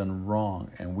we have done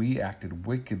wrong, and we acted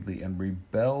wickedly and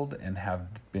rebelled and have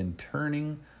been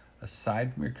turning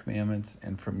aside from your commandments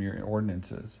and from your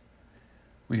ordinances.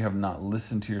 We have not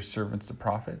listened to your servants, the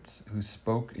prophets, who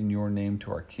spoke in your name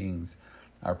to our kings,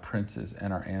 our princes,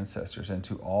 and our ancestors, and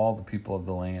to all the people of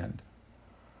the land.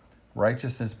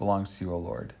 Righteousness belongs to you, O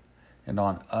Lord, and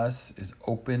on us is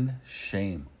open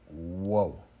shame.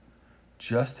 Whoa.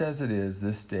 Just as it is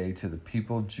this day to the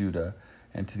people of Judah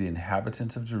and to the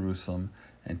inhabitants of Jerusalem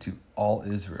and to all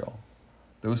Israel,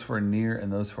 those who are near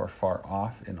and those who are far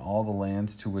off in all the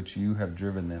lands to which you have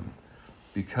driven them,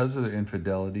 because of their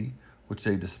infidelity, which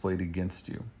they displayed against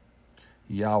you.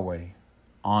 Yahweh,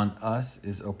 on us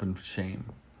is open shame,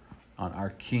 on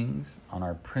our kings, on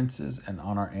our princes, and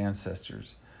on our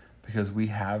ancestors, because we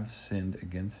have sinned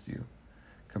against you.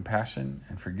 Compassion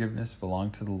and forgiveness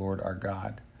belong to the Lord our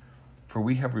God, for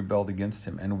we have rebelled against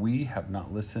him, and we have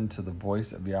not listened to the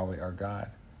voice of Yahweh our God.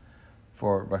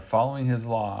 For by following his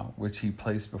law, which he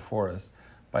placed before us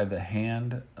by the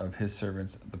hand of his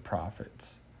servants the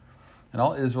prophets, and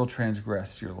all Israel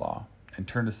transgressed your law, and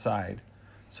turned aside,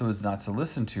 so as not to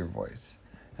listen to your voice.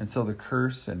 And so the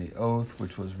curse and the oath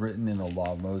which was written in the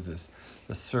law of Moses,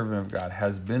 the servant of God,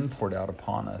 has been poured out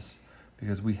upon us,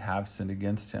 because we have sinned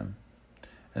against him.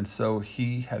 And so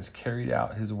he has carried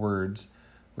out his words,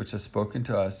 which has spoken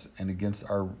to us and against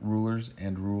our rulers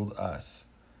and ruled us,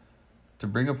 to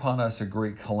bring upon us a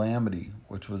great calamity,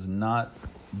 which was not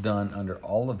done under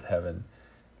all of heaven,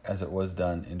 as it was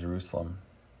done in Jerusalem.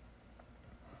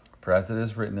 For as it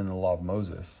is written in the law of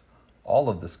Moses, all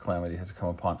of this calamity has come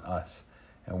upon us,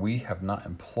 and we have not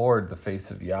implored the face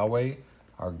of Yahweh,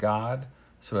 our God,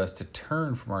 so as to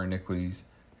turn from our iniquities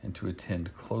and to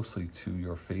attend closely to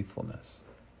your faithfulness.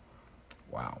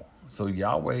 Wow. So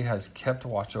Yahweh has kept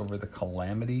watch over the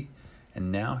calamity,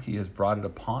 and now he has brought it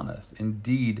upon us.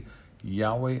 Indeed,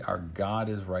 Yahweh, our God,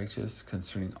 is righteous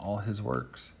concerning all his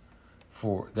works,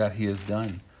 for that he has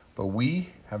done. But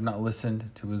we have not listened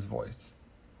to his voice.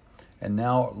 And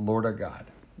now, Lord our God,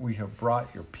 we have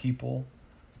brought your people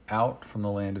out from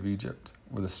the land of Egypt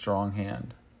with a strong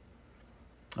hand.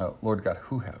 Lord God,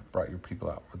 who have brought your people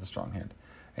out with a strong hand.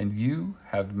 And you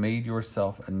have made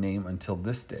yourself a name until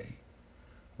this day.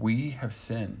 We have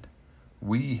sinned.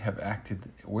 We have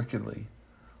acted wickedly.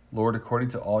 Lord, according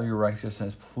to all your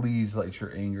righteousness, please let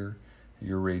your anger and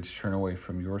your rage turn away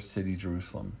from your city,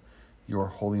 Jerusalem, your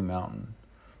holy mountain.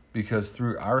 Because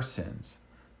through our sins,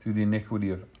 through the iniquity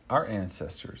of our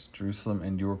ancestors, Jerusalem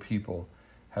and your people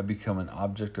have become an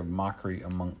object of mockery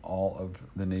among all of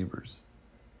the neighbors.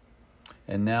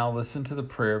 And now listen to the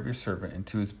prayer of your servant and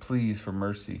to his pleas for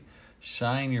mercy.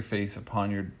 Shine your face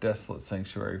upon your desolate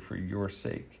sanctuary for your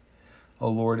sake. O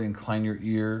Lord, incline your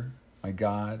ear, my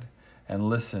God, and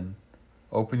listen.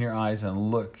 Open your eyes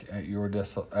and look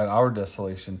at our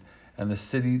desolation and the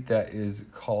city that is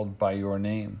called by your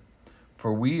name.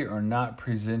 For we are not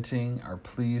presenting our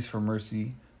pleas for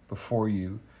mercy before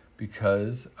you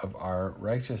because of our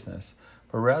righteousness,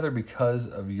 but rather because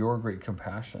of your great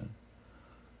compassion.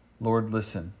 Lord,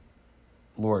 listen.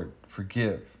 Lord,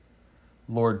 forgive.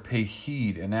 Lord, pay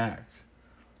heed and act.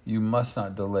 You must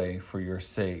not delay for your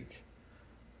sake,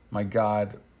 my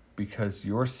God, because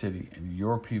your city and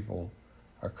your people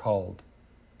are called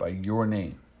by your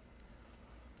name.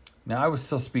 Now I was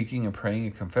still speaking and praying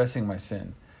and confessing my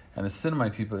sin and the sin of my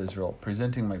people Israel,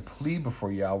 presenting my plea before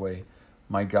Yahweh,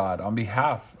 my God, on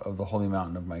behalf of the holy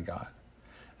mountain of my God.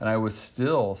 And I was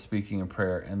still speaking in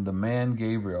prayer, and the man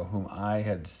Gabriel, whom I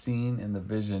had seen in the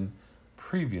vision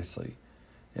previously,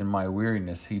 in my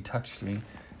weariness, he touched me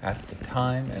at the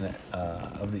time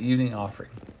of the evening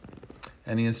offering.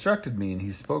 And he instructed me, and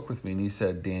he spoke with me, and he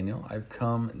said, Daniel, I've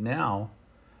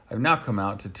now come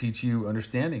out to teach you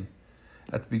understanding.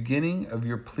 At the beginning of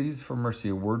your pleas for mercy,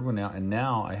 a word went out, and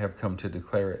now I have come to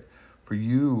declare it. For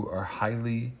you are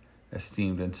highly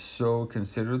esteemed, and so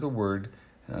consider the word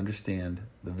and understand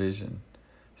the vision.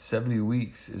 70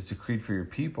 weeks is decreed for your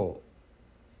people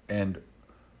and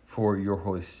for your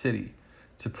holy city,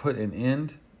 to put an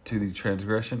end to the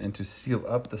transgression and to seal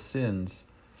up the sin,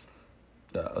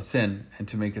 and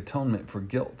to make atonement for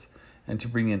guilt, and to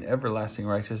bring in everlasting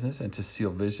righteousness, and to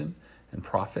seal vision and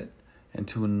prophet, and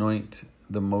to anoint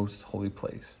the most holy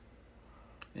place.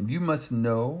 And you must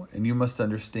know and you must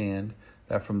understand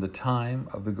that from the time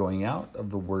of the going out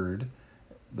of the word,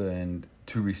 then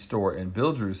to restore and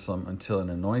build Jerusalem until an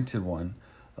anointed one,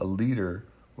 a leader,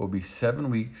 will be 7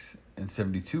 weeks and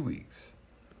 72 weeks.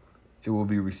 It will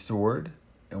be restored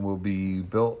and will be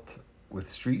built with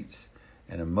streets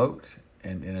and a moat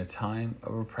and in a time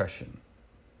of oppression.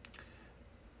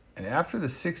 And after the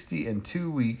 62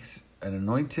 weeks, an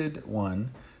anointed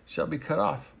one shall be cut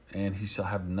off, and he shall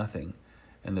have nothing.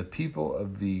 And the people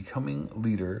of the coming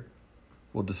leader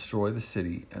will destroy the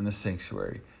city and the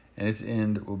sanctuary and its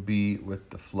end will be with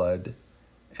the flood,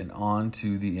 and on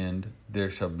to the end there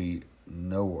shall be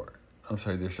no war.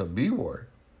 There shall be war.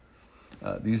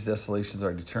 These desolations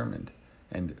are determined,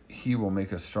 and he will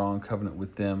make a strong covenant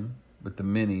with them, with the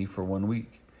many, for 1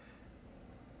 week.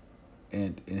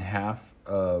 And in half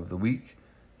of the week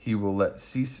he will let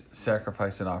cease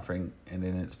sacrifice and offering, and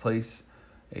in its place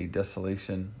a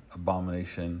desolation,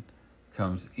 abomination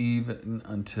comes, even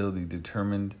until the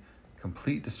determined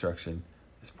complete destruction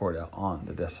is poured out on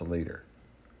the desolator.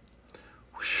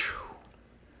 Whew.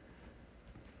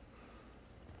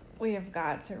 We have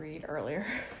got to read earlier.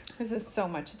 This is so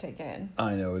much to take in.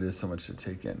 I know, it is so much to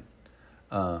take in.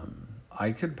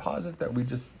 I could pause it, that we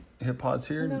just hit pause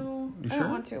here. No, you I sure?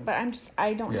 don't want to, but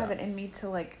I don't have it in me to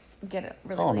like get it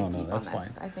really deep that's on this.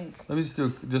 fine. I think. Let me just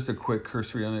do just a quick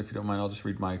cursory on it, if you don't mind. I'll just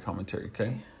read my commentary,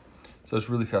 okay? So it's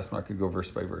really fast. I'm not going to go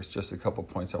verse by verse. Just a couple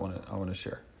points I want to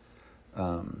share.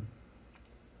 A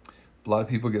lot of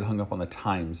people get hung up on the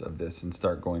times of this and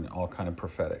start going all kind of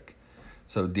prophetic.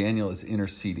 So Daniel is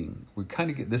interceding. We kind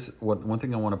of get this. One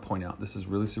thing I want to point out. This is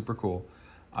really super cool.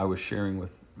 I was sharing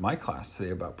with my class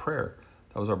today about prayer.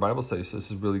 That was our Bible study. So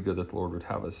this is really good that the Lord would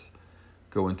have us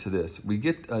go into this. We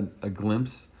get a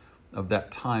glimpse of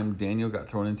that time Daniel got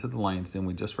thrown into the lion's den.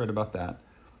 We just read about that.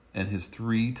 And his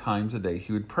 3 times a day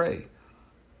he would pray.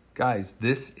 Guys,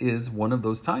 this is one of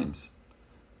those times.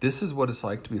 This is what it's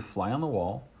like to be a fly on the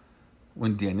wall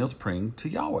when Daniel's praying to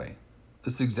Yahweh.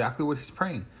 This is exactly what he's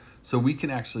praying. So we can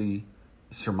actually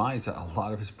surmise that a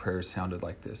lot of his prayers sounded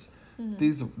like this.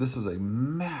 Mm-hmm. This was a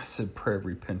massive prayer of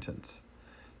repentance.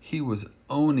 He was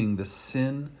owning the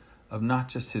sin of not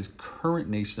just his current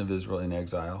nation of Israel in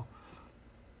exile,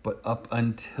 but up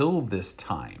until this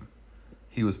time,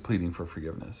 he was pleading for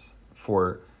forgiveness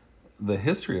for the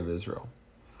history of Israel.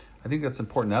 I think that's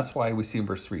important. That's why we see in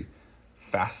verse 3,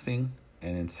 fasting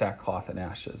and in sackcloth and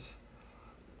ashes.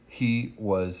 He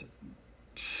was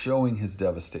showing his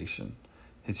devastation,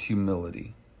 his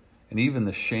humility, and even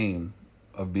the shame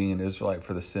of being an Israelite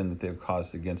for the sin that they've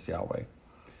caused against Yahweh.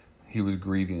 He was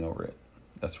grieving over it.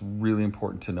 That's really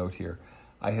important to note here.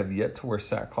 I have yet to wear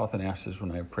sackcloth and ashes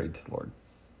when I have prayed to the Lord.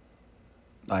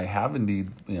 I have indeed,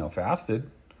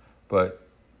 fasted, but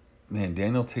man,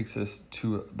 Daniel takes us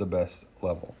to the best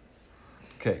level.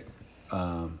 Okay,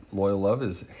 loyal love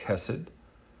is hesed.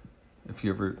 If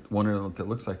you ever wonder what that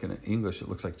looks like in English, it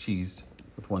looks like cheesed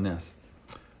with one S.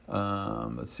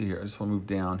 Let's see here. I just want to move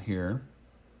down here.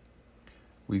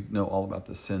 We know all about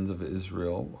the sins of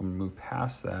Israel. I'm going to move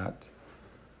past that.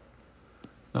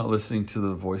 Not listening to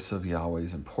the voice of Yahweh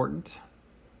is important.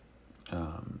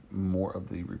 More of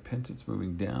the repentance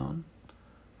moving down.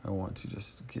 I want to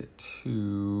just get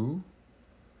to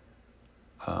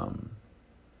our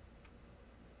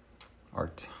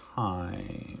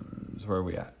times. Where are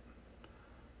we at?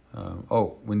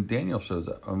 When Daniel shows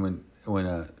up, when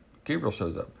Gabriel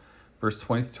shows up, verse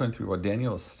 20 to 23, while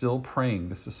Daniel is still praying,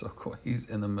 this is so cool. He's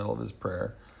in the middle of his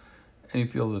prayer, and he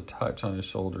feels a touch on his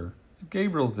shoulder.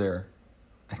 Gabriel's there.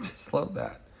 I just love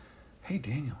that. Hey,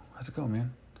 Daniel, how's it going,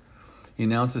 man? He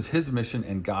announces his mission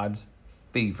and God's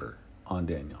favor on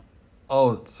Daniel.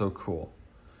 Oh, it's so cool.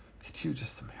 Could you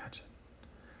just imagine?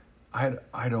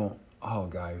 I don't,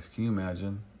 guys, can you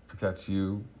imagine if that's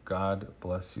you? God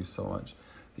bless you so much.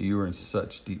 You are in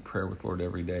such deep prayer with Lord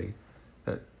every day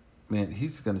that, man,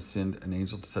 he's going to send an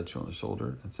angel to touch you on the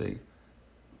shoulder and say,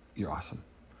 you're awesome.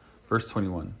 Verse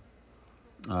 21,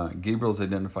 Gabriel is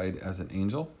identified as an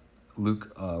angel.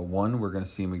 Luke 1, we're going to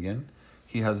see him again.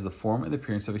 He has the form and the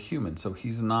appearance of a human. So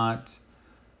he's not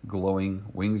glowing.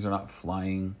 Wings are not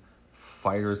flying.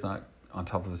 Fire is not on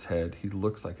top of his head. He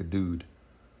looks like a dude.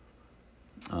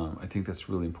 I think that's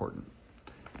really important.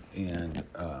 And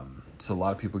so a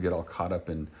lot of people get all caught up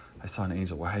in, I saw an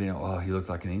angel. Well, how do you know? Oh, he looked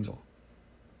like an angel.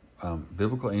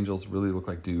 Biblical angels really look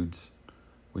like dudes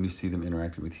when you see them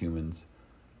interacting with humans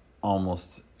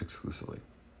almost exclusively.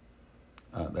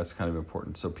 That's kind of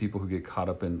important. So people who get caught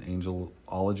up in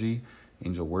angelology,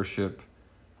 angel worship,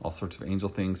 all sorts of angel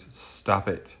things, stop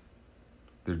it.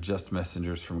 They're just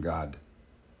messengers from God.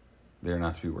 They're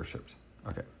not to be worshipped.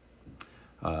 Okay.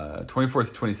 24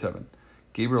 to 27.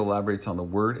 Gabriel elaborates on the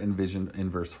word and vision in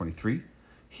verse 23.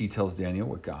 He tells Daniel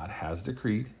what God has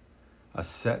decreed, a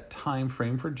set time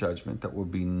frame for judgment that will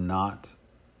be not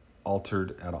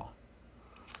altered at all.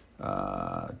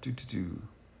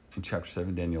 In chapter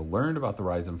 7, Daniel learned about the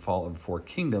rise and fall of 4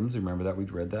 kingdoms. Remember that?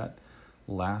 We'd read that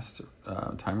last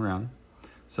time around.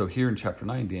 So here in chapter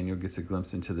 9, Daniel gets a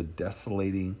glimpse into the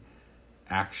desolating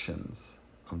actions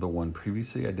of the one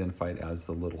previously identified as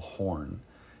the little horn.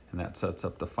 And that sets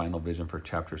up the final vision for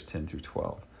chapters 10 through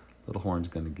 12. Little horn's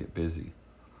going to get busy.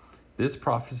 This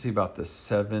prophecy about the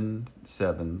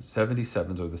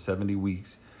 77s or the 70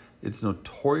 weeks, it's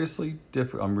notoriously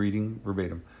difficult. I'm reading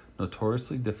verbatim.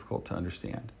 Notoriously difficult to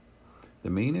understand. The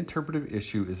main interpretive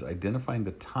issue is identifying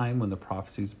the time when the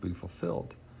prophecies will be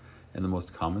fulfilled, and the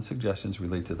most common suggestions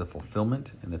relate to the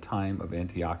fulfillment in the time of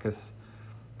Antiochus,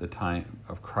 the time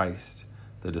of Christ,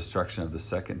 the destruction of the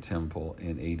Second Temple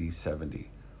in AD 70.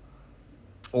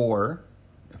 Or,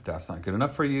 if that's not good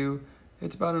enough for you,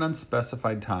 it's about an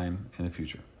unspecified time in the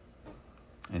future.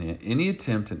 And in any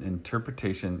attempt at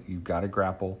interpretation, you've got to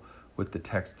grapple with the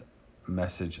text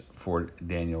message for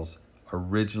Daniel's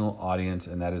original audience,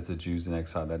 and that is the Jews in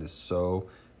exile. That is so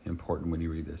important when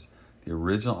you read this. The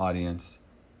original audience,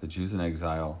 the Jews in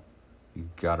exile,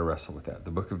 you've got to wrestle with that.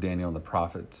 The book of Daniel and the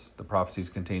prophets, the prophecies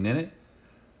contained in it,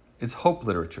 it's hope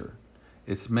literature.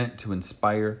 It's meant to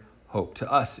inspire hope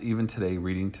to us, even today,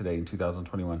 reading today in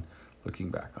 2021, looking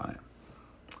back on it.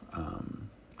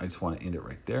 I just want to end it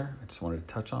right there. I just wanted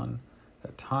to touch on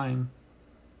that time,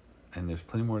 and there's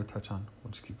plenty more to touch on. We'll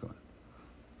just keep going.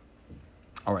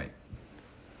 All right.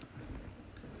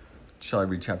 Shall I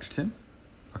read chapter 10?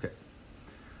 Okay.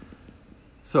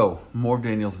 So, more of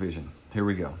Daniel's vision. Here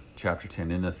we go. Chapter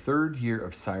 10. In the 3rd year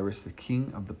of Cyrus, the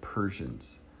king of the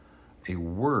Persians, a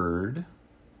word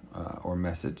or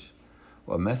message.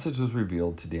 Well, a message was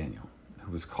revealed to Daniel,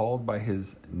 who was called by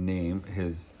his name,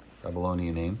 his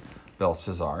Babylonian name,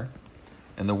 Belshazzar.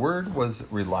 And the word was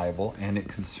reliable, and it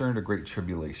concerned a great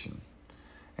tribulation.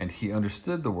 And he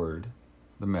understood the word,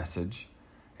 the message,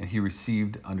 and he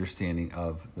received understanding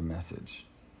of the message.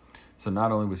 So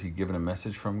not only was he given a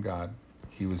message from God,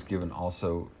 he was given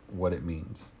also what it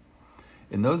means.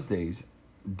 In those days,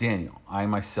 Daniel, I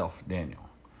myself, Daniel,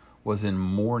 was in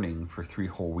mourning for 3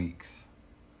 whole weeks.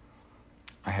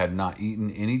 I had not eaten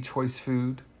any choice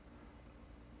food.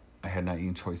 I had not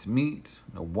eaten choice meat.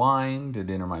 No wine did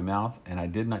enter my mouth, and I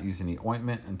did not use any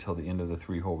ointment until the end of the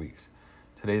 3 whole weeks.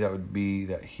 Today, that would be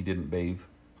that he didn't bathe.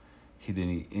 He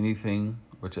didn't eat anything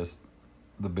but just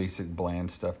the basic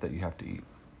bland stuff that you have to eat.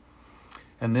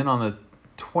 And then on the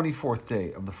 24th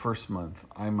day of the 1st month,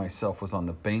 I myself was on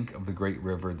the bank of the great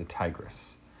river, the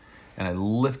Tigris. And I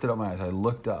lifted up my eyes. I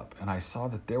looked up, and I saw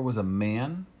that there was a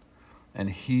man, and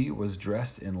he was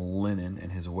dressed in linen,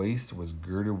 and his waist was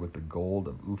girded with the gold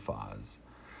of Uphaz.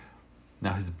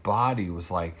 Now his body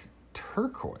was like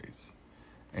turquoise,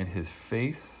 and his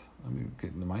face, let me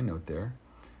get into my note there,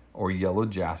 or yellow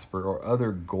jasper, or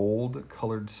other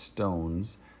gold-colored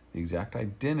stones. The exact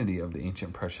identity of the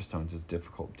ancient precious stones is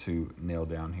difficult to nail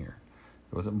down here.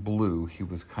 It wasn't blue. He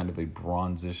was kind of a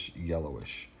bronzish,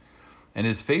 yellowish. And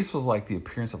his face was like the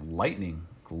appearance of lightning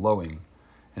glowing,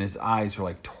 and his eyes were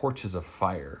like torches of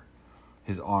fire.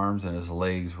 His arms and his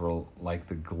legs were like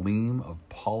the gleam of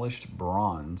polished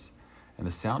bronze, and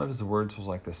the sound of his words was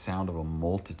like the sound of a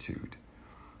multitude.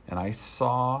 And I,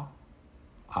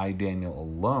 Daniel,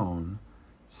 alone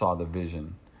saw the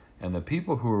vision, and the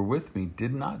people who were with me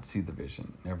did not see the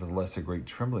vision. Nevertheless, a great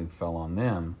trembling fell on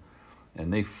them,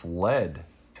 and they fled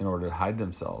in order to hide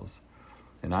themselves.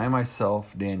 And I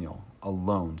myself, Daniel,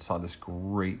 alone saw this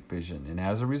great vision, and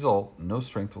as a result, no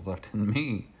strength was left in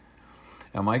me,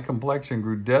 and my complexion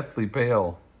grew deathly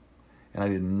pale, and I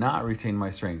did not retain my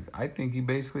strength. I think he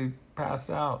basically passed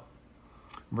out.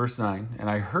 Verse 9, and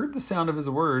I heard the sound of his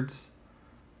words,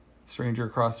 stranger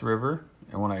across the river,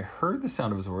 and when I heard the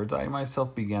sound of his words, I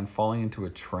myself began falling into a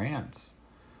trance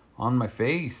on my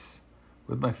face,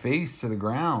 with my face to the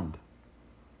ground.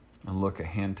 And look, a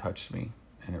hand touched me,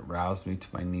 and it roused me to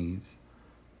my knees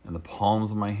and the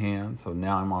palms of my hands. So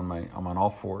now I'm on all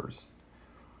fours.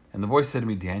 And the voice said to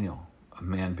me, Daniel, a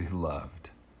man beloved,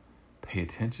 pay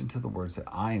attention to the words that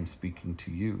I am speaking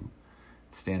to you.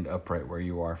 Stand upright where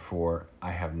you are, for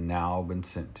I have now been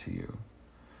sent to you.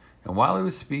 And while he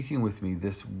was speaking with me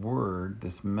this word,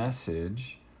 this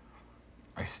message,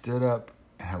 I stood up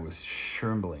and I was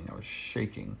trembling. I was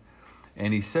shaking.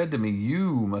 And he said to me,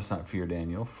 you must not fear,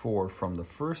 Daniel, for from the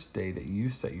first day that you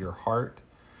set your heart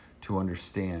to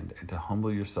understand and to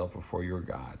humble yourself before your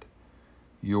God,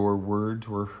 your words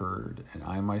were heard, and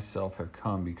I myself have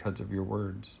come because of your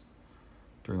words.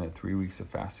 During that 3 weeks of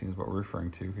fasting is what we're referring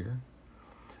to here.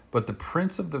 But the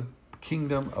prince of the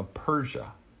kingdom of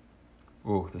Persia,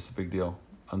 oh, this is a big deal,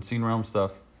 unseen realm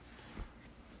stuff.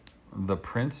 The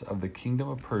prince of the kingdom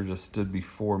of Persia stood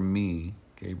before me,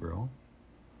 Gabriel,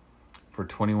 for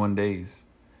 21 days.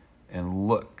 And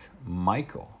look,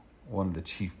 Michael, one of the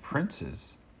chief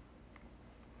princes,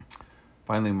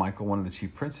 finally Michael, one of the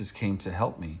chief princes, came to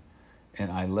help me, and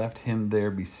I left him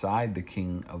there beside the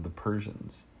king of the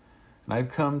Persians. And I've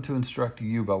come to instruct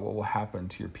you about what will happen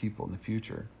to your people in the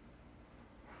future.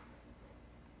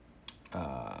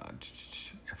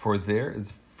 For there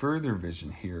is further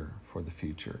vision here for the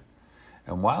future.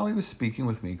 And while he was speaking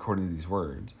with me according to these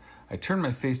words, I turned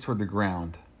my face toward the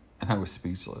ground, and I was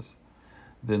speechless.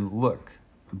 Then look,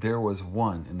 there was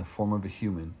one in the form of a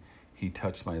human. He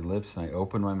touched my lips, and I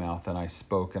opened my mouth, and I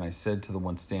spoke, and I said to the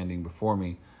one standing before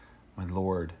me, My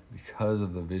Lord, because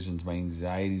of the visions, my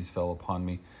anxieties fell upon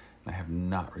me, and I have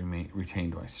not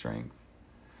retained my strength.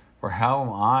 For how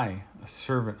am I, a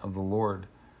servant of the Lord,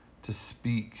 to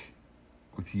speak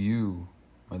with you,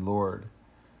 my Lord?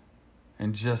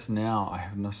 And just now I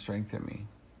have no strength in me.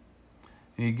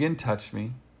 And he again touched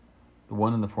me, the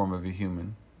one in the form of a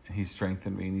human, and he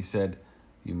strengthened me, and he said,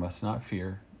 You must not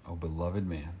fear, O beloved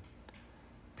man.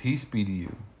 Peace be to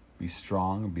you. Be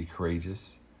strong and be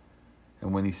courageous.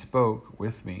 And when he spoke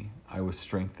with me, I was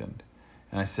strengthened.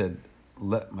 And I said,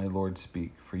 Let my Lord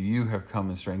speak, for you have come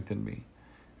and strengthened me.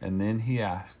 And then he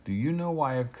asked, Do you know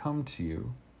why I have come to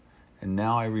you? And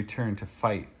now I return to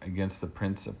fight against the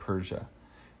prince of Persia.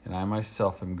 And I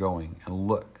myself am going. And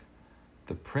look,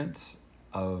 the prince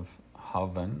of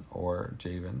Javan, or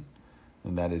Javan,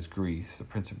 and that is Greece, the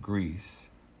prince of Greece,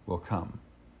 will come.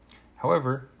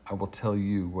 However, I will tell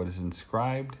you what is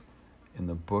inscribed in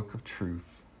the book of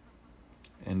truth.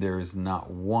 And there is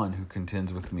not one who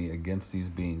contends with me against these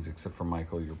beings except for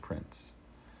Michael, your prince.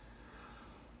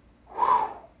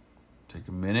 Whew. Take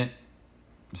a minute.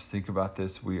 Just think about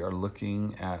this. We are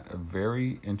looking at a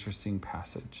very interesting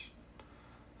passage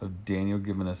of Daniel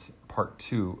giving us part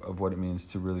 2 of what it means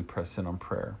to really press in on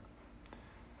prayer.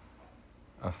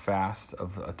 A fast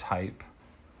of a type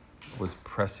was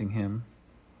pressing him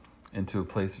into a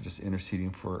place of just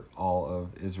interceding for all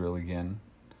of Israel again,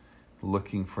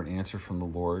 looking for an answer from the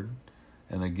Lord.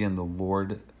 And again, the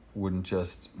Lord wouldn't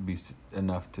just be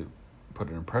enough to put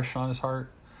an impression on his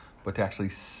heart, but to actually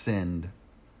send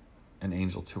an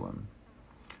angel to him.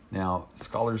 Now,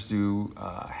 scholars do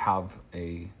have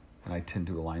and I tend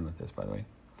to align with this, by the way,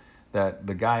 that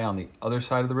the guy on the other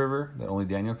side of the river that only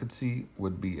Daniel could see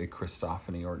would be a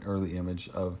Christophany, or an early image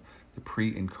of the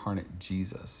pre-incarnate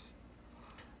Jesus.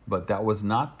 But that was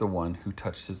not the one who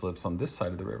touched his lips on this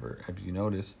side of the river. If you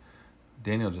notice,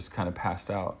 Daniel just kind of passed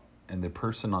out, and the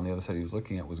person on the other side he was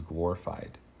looking at was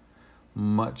glorified.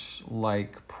 Much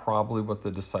like probably what the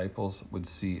disciples would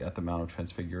see at the Mount of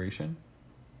Transfiguration.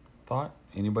 Thought?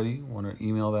 Anybody want to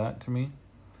email that to me?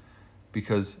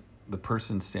 Because the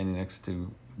person standing next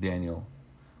to Daniel,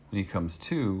 when he comes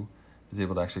to, is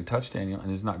able to actually touch Daniel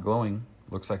and is not glowing,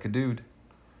 looks like a dude.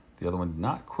 The other one did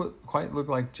not quite look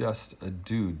like just a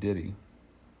dude, did he?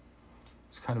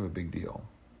 It's kind of a big deal.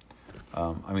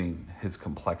 His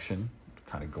complexion,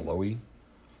 kind of glowy.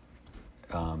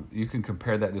 You can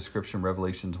compare that description,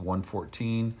 Revelations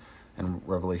 1:14 and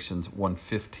Revelations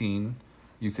 1:15.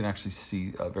 You can actually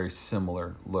see a very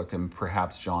similar look, and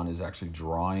perhaps John is actually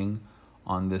drawing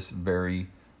on this very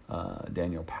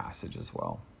Daniel passage as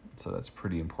well. So that's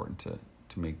pretty important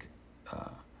to make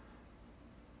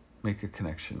a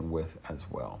connection with as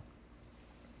well.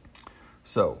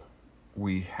 So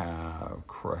we have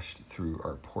crushed through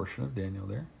our portion of Daniel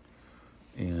there.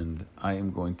 And I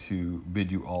am going to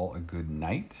bid you all a good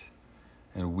night.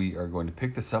 And we are going to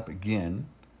pick this up again.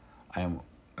 I am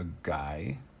a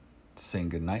guy saying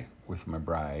good night with my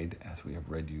bride as we have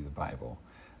read you the Bible.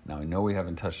 Now, I know we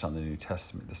haven't touched on the New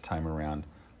Testament this time around.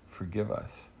 Forgive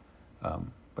us.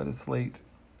 But it's late,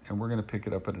 and we're going to pick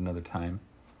it up at another time.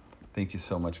 Thank you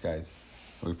so much, guys.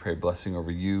 We pray blessing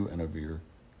over you and over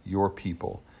your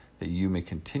people, that you may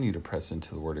continue to press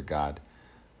into the Word of God.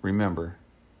 Remember,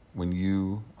 when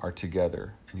you are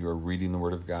together and you are reading the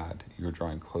Word of God, you are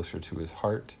drawing closer to His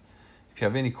heart. If you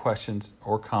have any questions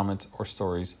or comments or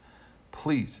stories,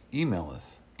 please email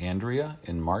us,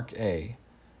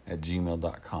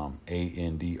 AndreaandMarkA@gmail.com.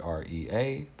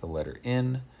 ANDREA, the letter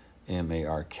N,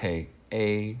 MARKA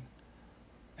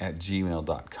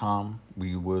 @gmail.com.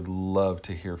 We would love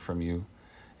to hear from you,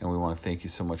 and we want to thank you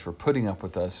so much for putting up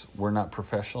with us. We're not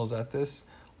professionals at this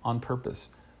on purpose.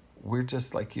 We're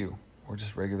just like you. We're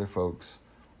just regular folks,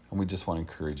 and we just want to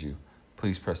encourage you.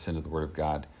 Please press into the Word of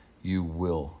God. You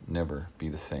will never be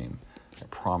the same. I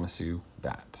promise you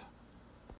that.